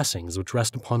temporal blessings which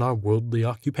rest upon our worldly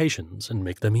occupations and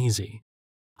make them easy,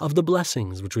 of the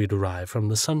blessings which we derive from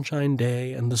the sunshine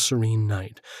day and the serene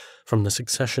night, from the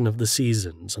succession of the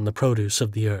seasons and the produce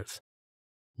of the earth.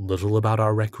 Little about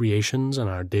our recreations and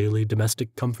our daily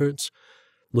domestic comforts,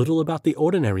 little about the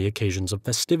ordinary occasions of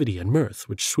festivity and mirth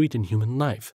which sweeten human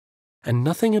life, and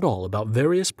nothing at all about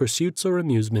various pursuits or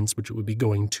amusements which it would be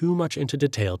going too much into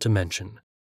detail to mention.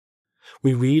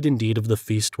 We read indeed of the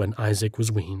feast when Isaac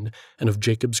was weaned, and of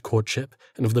Jacob's courtship,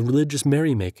 and of the religious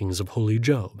merrymakings of holy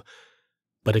Job.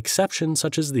 But exceptions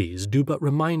such as these do but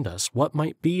remind us what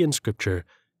might be in Scripture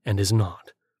and is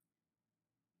not.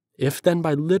 If then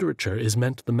by literature is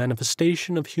meant the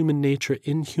manifestation of human nature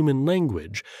in human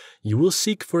language, you will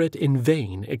seek for it in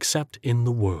vain except in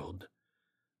the world.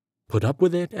 Put up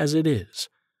with it as it is,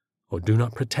 or do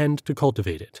not pretend to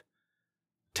cultivate it.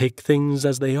 Take things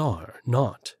as they are,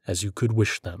 not as you could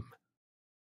wish them.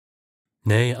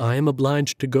 Nay, I am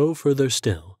obliged to go further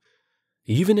still.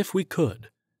 Even if we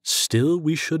could, still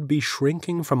we should be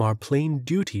shrinking from our plain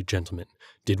duty, gentlemen,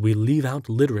 did we leave out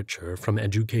literature from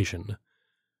education.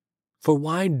 For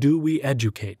why do we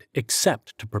educate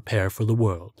except to prepare for the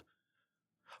world?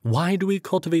 Why do we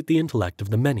cultivate the intellect of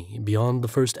the many beyond the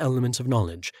first elements of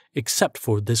knowledge, except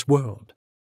for this world?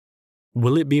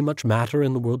 Will it be much matter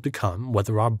in the world to come,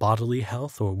 whether our bodily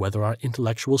health or whether our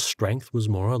intellectual strength was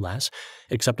more or less,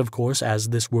 except, of course, as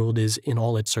this world is in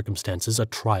all its circumstances a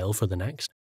trial for the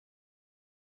next?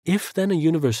 If then a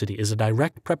university is a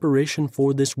direct preparation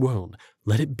for this world,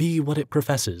 let it be what it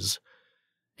professes.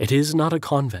 It is not a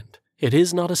convent. It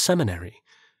is not a seminary.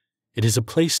 It is a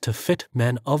place to fit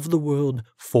men of the world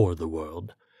for the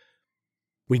world.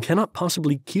 We cannot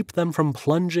possibly keep them from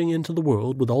plunging into the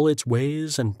world with all its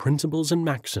ways and principles and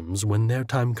maxims when their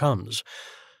time comes,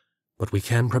 but we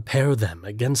can prepare them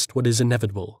against what is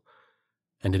inevitable,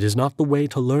 and it is not the way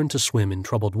to learn to swim in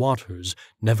troubled waters,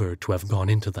 never to have gone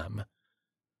into them.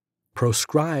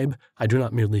 Proscribe, I do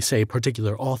not merely say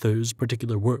particular authors,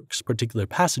 particular works, particular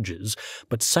passages,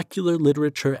 but secular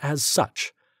literature as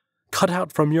such. Cut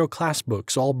out from your class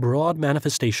books all broad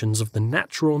manifestations of the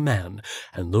natural man,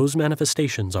 and those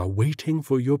manifestations are waiting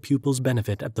for your pupils'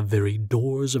 benefit at the very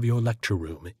doors of your lecture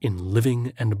room in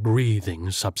living and breathing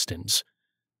substance.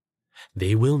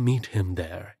 They will meet him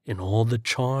there in all the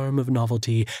charm of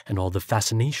novelty and all the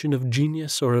fascination of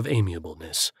genius or of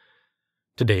amiableness.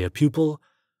 Today a pupil,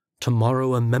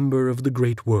 tomorrow a member of the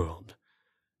great world.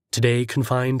 Today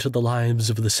confined to the lives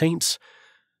of the saints,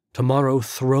 tomorrow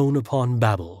thrown upon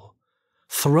Babel.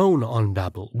 Thrown on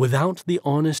Babel, without the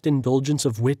honest indulgence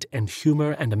of wit and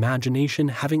humor and imagination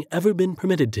having ever been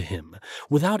permitted to him,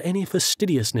 without any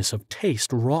fastidiousness of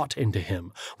taste wrought into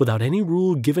him, without any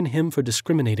rule given him for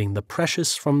discriminating the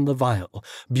precious from the vile,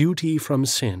 beauty from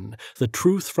sin, the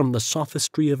truth from the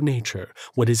sophistry of nature,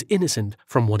 what is innocent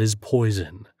from what is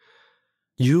poison.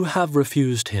 You have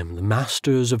refused him the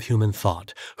masters of human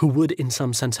thought, who would in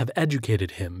some sense have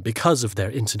educated him because of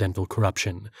their incidental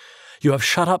corruption. You have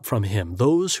shut up from him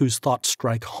those whose thoughts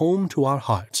strike home to our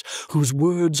hearts, whose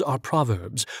words are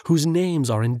proverbs, whose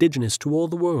names are indigenous to all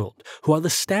the world, who are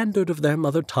the standard of their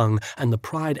mother tongue and the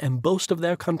pride and boast of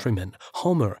their countrymen,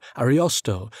 Homer,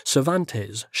 Ariosto,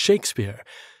 Cervantes, Shakespeare,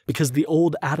 because the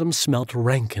old Adam smelt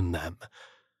rank in them.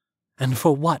 And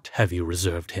for what have you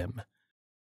reserved him?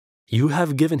 You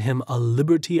have given him a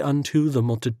liberty unto the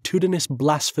multitudinous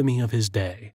blasphemy of his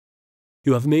day.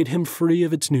 You have made him free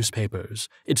of its newspapers,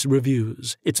 its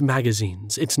reviews, its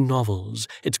magazines, its novels,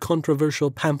 its controversial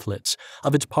pamphlets,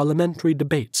 of its parliamentary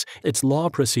debates, its law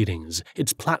proceedings,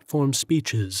 its platform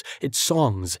speeches, its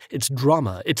songs, its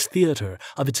drama, its theater,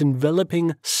 of its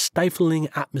enveloping, stifling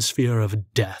atmosphere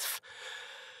of death.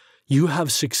 You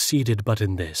have succeeded but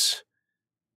in this,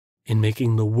 in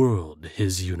making the world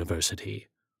his university.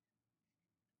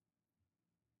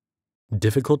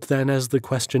 Difficult then as the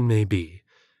question may be,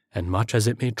 and much as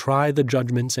it may try the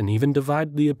judgments and even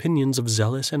divide the opinions of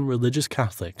zealous and religious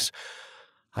Catholics,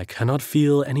 I cannot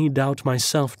feel any doubt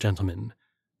myself, gentlemen,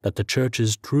 that the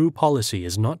Church's true policy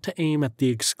is not to aim at the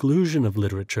exclusion of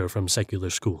literature from secular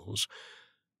schools,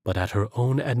 but at her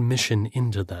own admission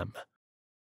into them.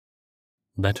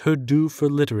 Let her do for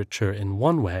literature in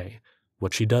one way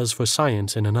what she does for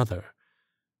science in another.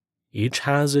 Each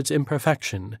has its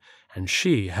imperfection, and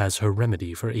she has her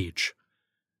remedy for each.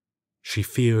 She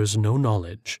fears no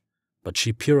knowledge, but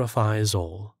she purifies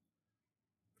all.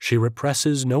 She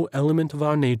represses no element of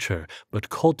our nature, but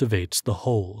cultivates the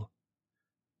whole.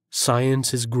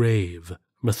 Science is grave,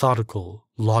 methodical,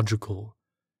 logical.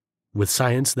 With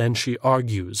science, then, she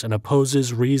argues and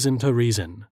opposes reason to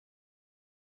reason.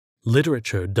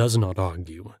 Literature does not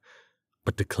argue,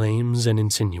 but declaims and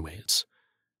insinuates.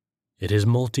 It is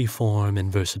multiform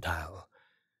and versatile.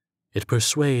 It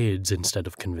persuades instead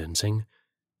of convincing.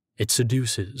 It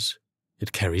seduces.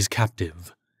 It carries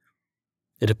captive.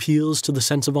 It appeals to the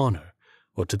sense of honor,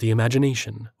 or to the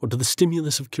imagination, or to the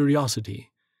stimulus of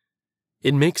curiosity.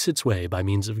 It makes its way by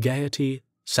means of gaiety,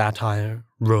 satire,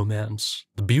 romance,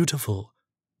 the beautiful,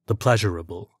 the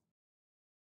pleasurable.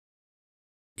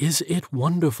 Is it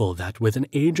wonderful that with an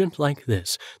agent like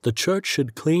this, the Church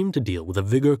should claim to deal with a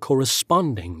vigor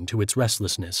corresponding to its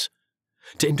restlessness,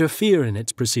 to interfere in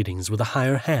its proceedings with a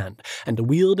higher hand, and to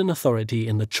wield an authority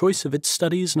in the choice of its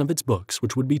studies and of its books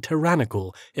which would be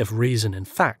tyrannical if reason and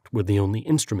fact were the only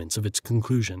instruments of its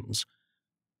conclusions?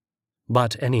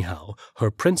 But anyhow,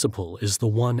 her principle is the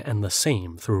one and the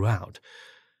same throughout.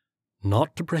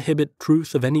 not to prohibit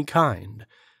truth of any kind,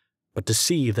 but to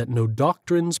see that no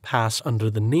doctrines pass under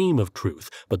the name of truth,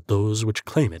 but those which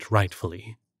claim it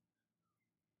rightfully.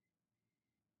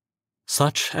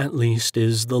 Such, at least,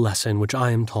 is the lesson which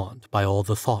I am taught by all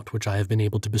the thought which I have been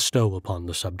able to bestow upon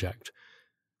the subject.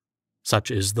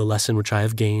 Such is the lesson which I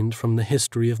have gained from the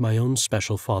history of my own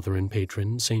special father and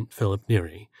patron, St. Philip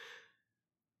Neri.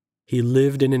 He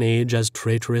lived in an age as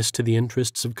traitorous to the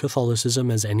interests of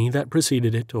Catholicism as any that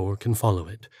preceded it or can follow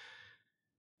it.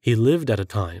 He lived at a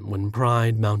time when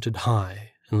pride mounted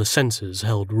high and the senses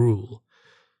held rule,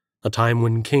 a time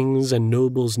when kings and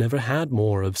nobles never had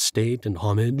more of state and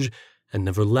homage, and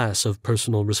never less of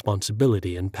personal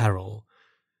responsibility and peril,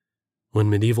 when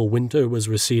medieval winter was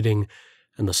receding,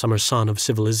 and the summer sun of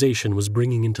civilization was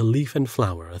bringing into leaf and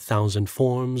flower 1,000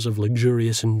 forms of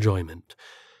luxurious enjoyment,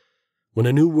 when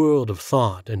a new world of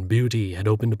thought and beauty had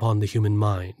opened upon the human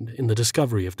mind in the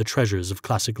discovery of the treasures of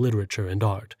classic literature and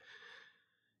art.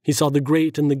 He saw the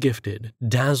great and the gifted,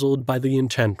 dazzled by the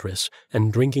enchantress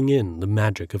and drinking in the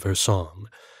magic of her song.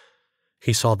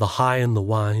 He saw the high and the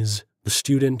wise, the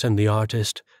student and the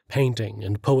artist, painting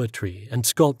and poetry and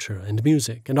sculpture and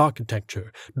music and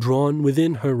architecture drawn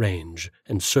within her range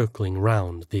and circling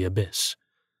round the abyss.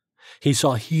 He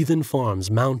saw heathen forms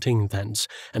mounting thence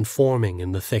and forming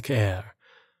in the thick air.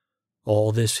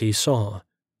 All this he saw,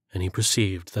 and he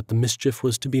perceived that the mischief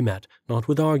was to be met not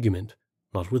with argument,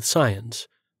 not with science,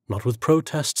 not with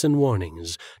protests and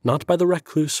warnings, not by the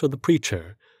recluse or the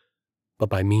preacher, but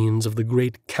by means of the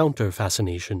great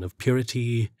counter-fascination of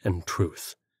purity and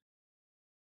truth.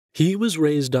 He was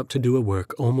raised up to do a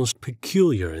work almost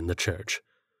peculiar in the Church,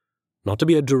 not to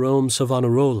be a Jerome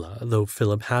Savonarola, though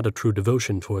Philip had a true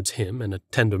devotion towards him and a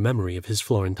tender memory of his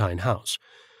Florentine house,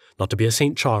 not to be a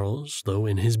St. Charles, though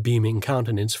in his beaming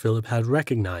countenance Philip had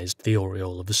recognized the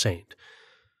aureole of a saint,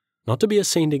 not to be a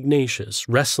St. Ignatius,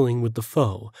 wrestling with the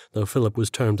foe, though Philip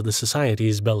was termed the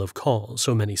Society's bell of call,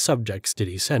 so many subjects did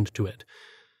he send to it,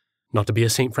 not to be a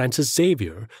St. Francis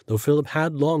Xavier, though Philip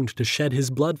had longed to shed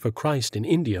his blood for Christ in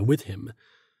India with him,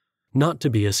 not to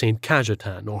be a St.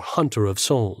 Cajetan or hunter of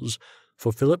souls,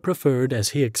 for Philip preferred, as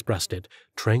he expressed it,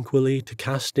 tranquilly to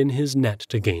cast in his net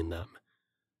to gain them.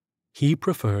 He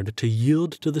preferred to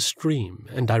yield to the stream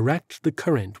and direct the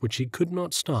current which he could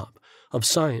not stop, of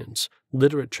science,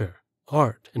 literature,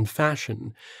 art, and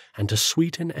fashion, and to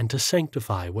sweeten and to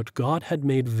sanctify what God had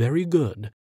made very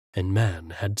good and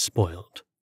man had spoiled.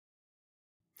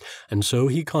 And so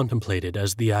he contemplated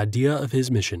as the idea of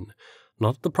his mission,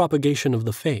 not the propagation of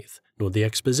the faith, nor the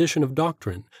exposition of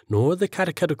doctrine, nor the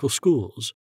catechetical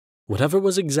schools. Whatever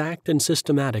was exact and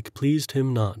systematic pleased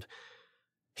him not.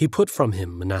 He put from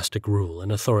him monastic rule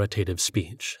and authoritative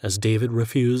speech, as David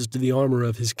refused the armor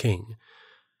of his king.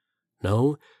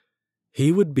 No,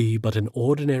 he would be but an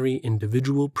ordinary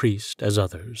individual priest as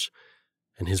others,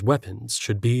 and his weapons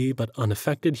should be but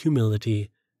unaffected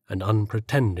humility and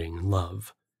unpretending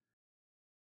love.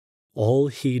 All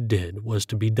he did was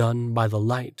to be done by the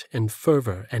light and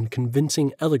fervor and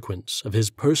convincing eloquence of his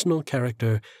personal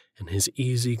character and his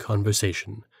easy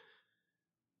conversation.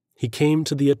 He came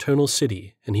to the eternal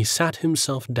city, and he sat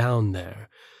himself down there,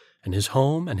 and his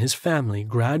home and his family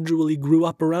gradually grew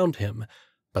up around him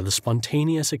by the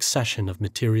spontaneous accession of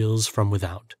materials from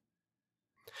without.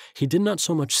 He did not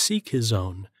so much seek his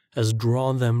own as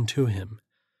draw them to him.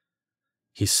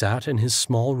 He sat in his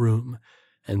small room,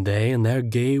 and they in their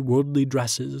gay worldly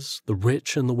dresses, the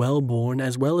rich and the well-born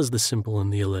as well as the simple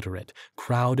and the illiterate,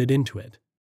 crowded into it.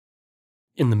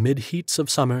 In the mid-heats of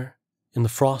summer, in the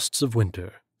frosts of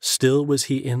winter, still was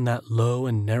he in that low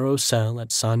and narrow cell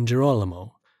at San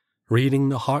Girolamo, reading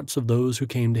the hearts of those who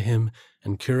came to him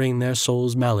and curing their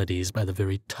souls' maladies by the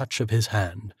very touch of his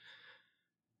hand.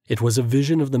 It was a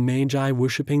vision of the Magi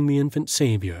worshipping the infant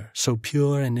Savior, so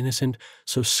pure and innocent,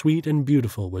 so sweet and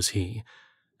beautiful was he,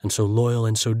 and so loyal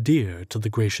and so dear to the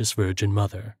gracious Virgin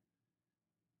Mother.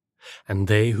 And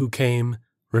they who came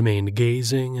remained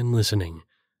gazing and listening,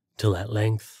 till at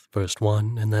length first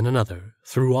one and then another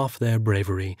threw off their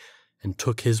bravery and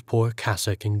took his poor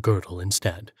cassock and girdle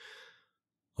instead.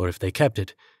 Or if they kept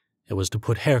it, it was to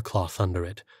put haircloth under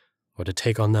it, or to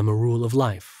take on them a rule of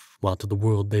life, while to the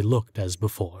world they looked as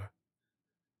before.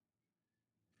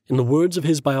 In the words of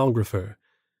his biographer,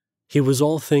 he was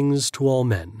all things to all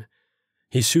men.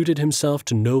 He suited himself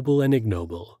to noble and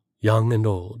ignoble, young and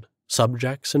old,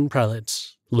 subjects and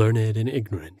prelates, learned and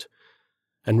ignorant,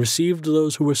 and received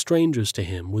those who were strangers to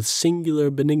him with singular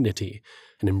benignity,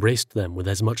 and embraced them with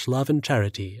as much love and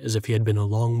charity as if he had been a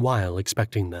long while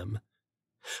expecting them.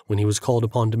 When he was called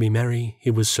upon to be merry,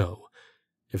 he was so.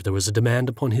 If there was a demand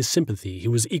upon his sympathy, he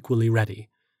was equally ready.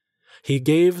 He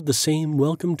gave the same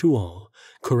welcome to all,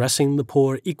 caressing the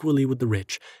poor equally with the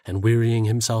rich, and wearying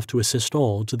himself to assist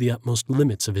all to the utmost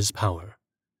limits of his power.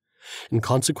 In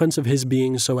consequence of his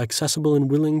being so accessible and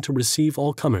willing to receive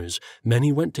all comers,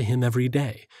 many went to him every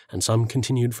day, and some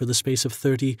continued for the space of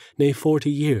 30, nay 40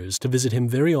 years, to visit him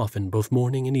very often both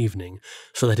morning and evening,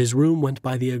 so that his room went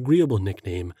by the agreeable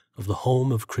nickname of the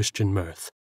home of Christian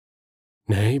mirth.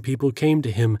 Nay, people came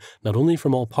to him not only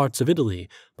from all parts of Italy,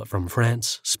 but from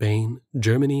France, Spain,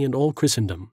 Germany, and all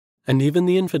Christendom. And even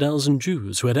the infidels and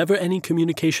Jews who had ever any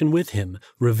communication with him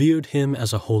revered him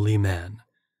as a holy man.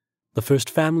 The first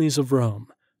families of Rome,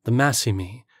 the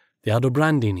Massimi, the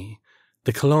Aldobrandini,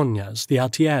 the Colognas, the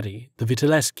Altieri, the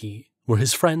Vitelleschi, were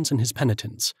his friends and his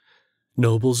penitents.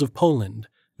 Nobles of Poland,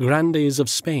 grandes of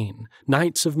Spain,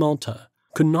 knights of Malta,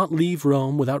 could not leave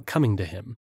Rome without coming to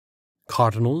him.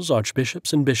 Cardinals,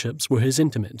 archbishops, and bishops were his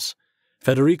intimates.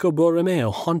 Federico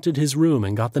Borromeo haunted his room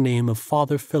and got the name of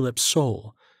Father Philip's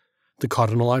soul. The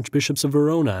cardinal archbishops of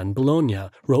Verona and Bologna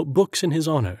wrote books in his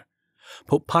honor.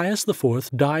 Pope Pius IV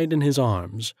died in his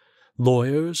arms.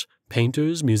 Lawyers,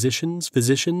 painters, musicians,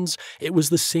 physicians, it was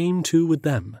the same too with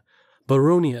them.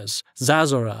 Baronius,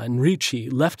 Zazzora, and Ricci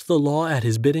left the law at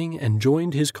his bidding and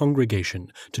joined his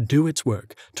congregation to do its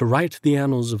work, to write the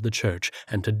annals of the Church,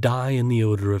 and to die in the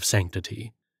odor of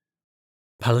sanctity.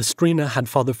 Palestrina had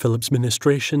Father Philip's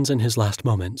ministrations in his last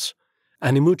moments.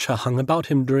 Animuccia hung about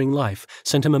him during life,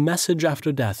 sent him a message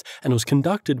after death, and was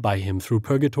conducted by him through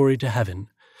purgatory to heaven.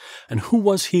 And who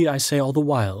was he, I say all the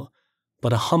while,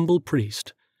 but a humble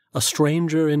priest, a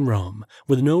stranger in Rome,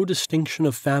 with no distinction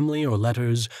of family or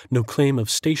letters, no claim of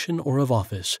station or of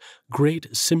office,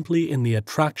 great simply in the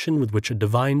attraction with which a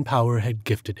divine power had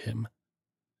gifted him.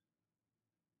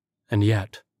 And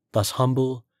yet, thus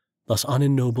humble, thus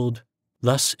unennobled,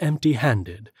 thus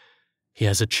empty-handed, he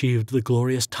has achieved the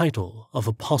glorious title of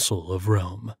Apostle of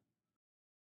Rome.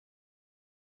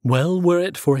 Well were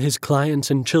it for his clients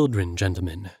and children,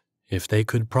 gentlemen, if they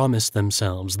could promise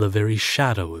themselves the very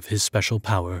shadow of his special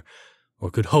power, or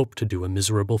could hope to do a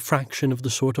miserable fraction of the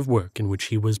sort of work in which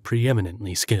he was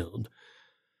preeminently skilled.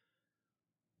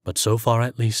 But so far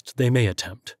at least they may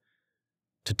attempt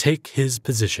to take his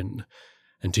position,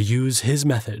 and to use his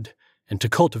method, and to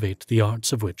cultivate the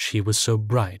arts of which he was so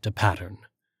bright a pattern.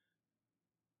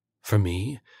 For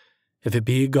me, if it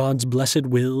be God's blessed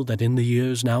will that in the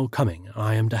years now coming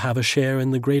I am to have a share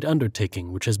in the great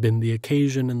undertaking which has been the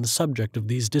occasion and the subject of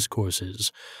these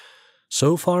discourses,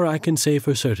 so far I can say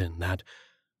for certain that,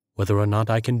 whether or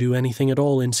not I can do anything at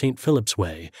all in St. Philip's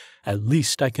way, at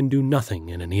least I can do nothing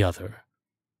in any other.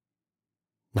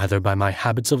 Neither by my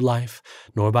habits of life,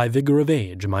 nor by vigor of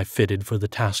age am I fitted for the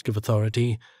task of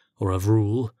authority, or of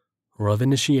rule, or of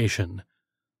initiation.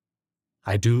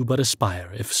 I do but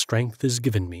aspire, if strength is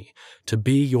given me, to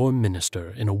be your minister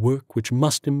in a work which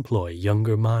must employ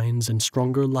younger minds and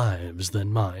stronger lives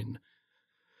than mine.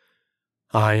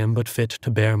 I am but fit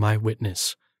to bear my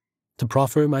witness, to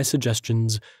proffer my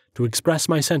suggestions, to express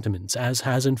my sentiments, as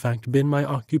has in fact been my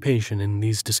occupation in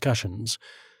these discussions,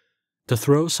 to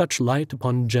throw such light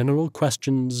upon general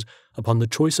questions, upon the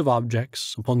choice of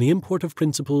objects, upon the import of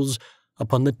principles,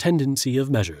 upon the tendency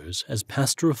of measures, as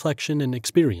past reflection and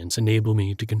experience enable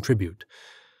me to contribute.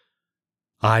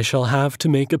 I shall have to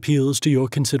make appeals to your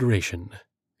consideration,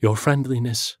 your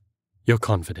friendliness, your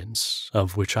confidence,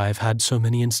 of which I have had so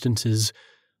many instances,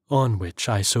 on which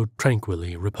I so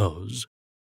tranquilly repose.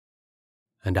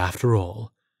 And after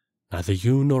all, neither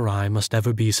you nor I must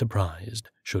ever be surprised,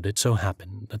 should it so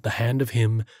happen that the hand of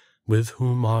him, with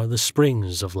whom are the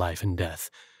springs of life and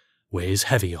death, weighs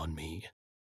heavy on me,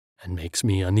 and makes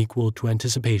me unequal to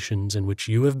anticipations in which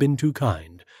you have been too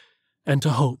kind, and to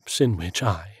hopes in which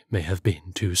I may have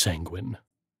been too sanguine.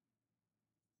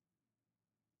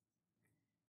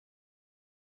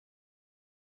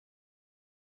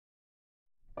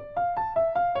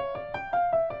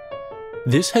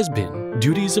 This has been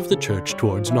Duties of the Church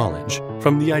Towards Knowledge,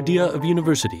 from The Idea of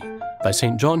University, by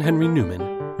St. John Henry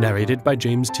Newman, narrated by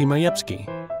James T. Majewski.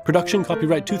 Production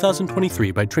copyright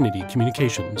 2023 by Trinity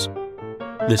Communications.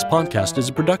 This podcast is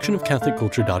a production of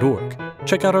CatholicCulture.org.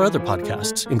 Check out our other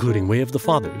podcasts, including Way of the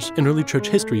Fathers, an early church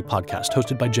history podcast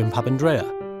hosted by Jim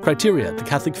Papandrea, Criteria, the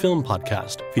Catholic Film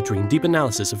Podcast, featuring deep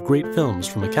analysis of great films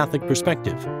from a Catholic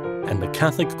perspective, and the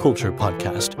Catholic Culture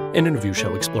Podcast, an interview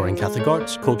show exploring Catholic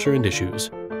arts, culture, and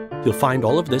issues. You'll find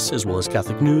all of this, as well as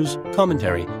Catholic news,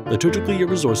 commentary, liturgical year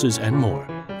resources, and more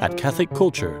at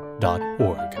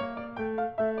CatholicCulture.org.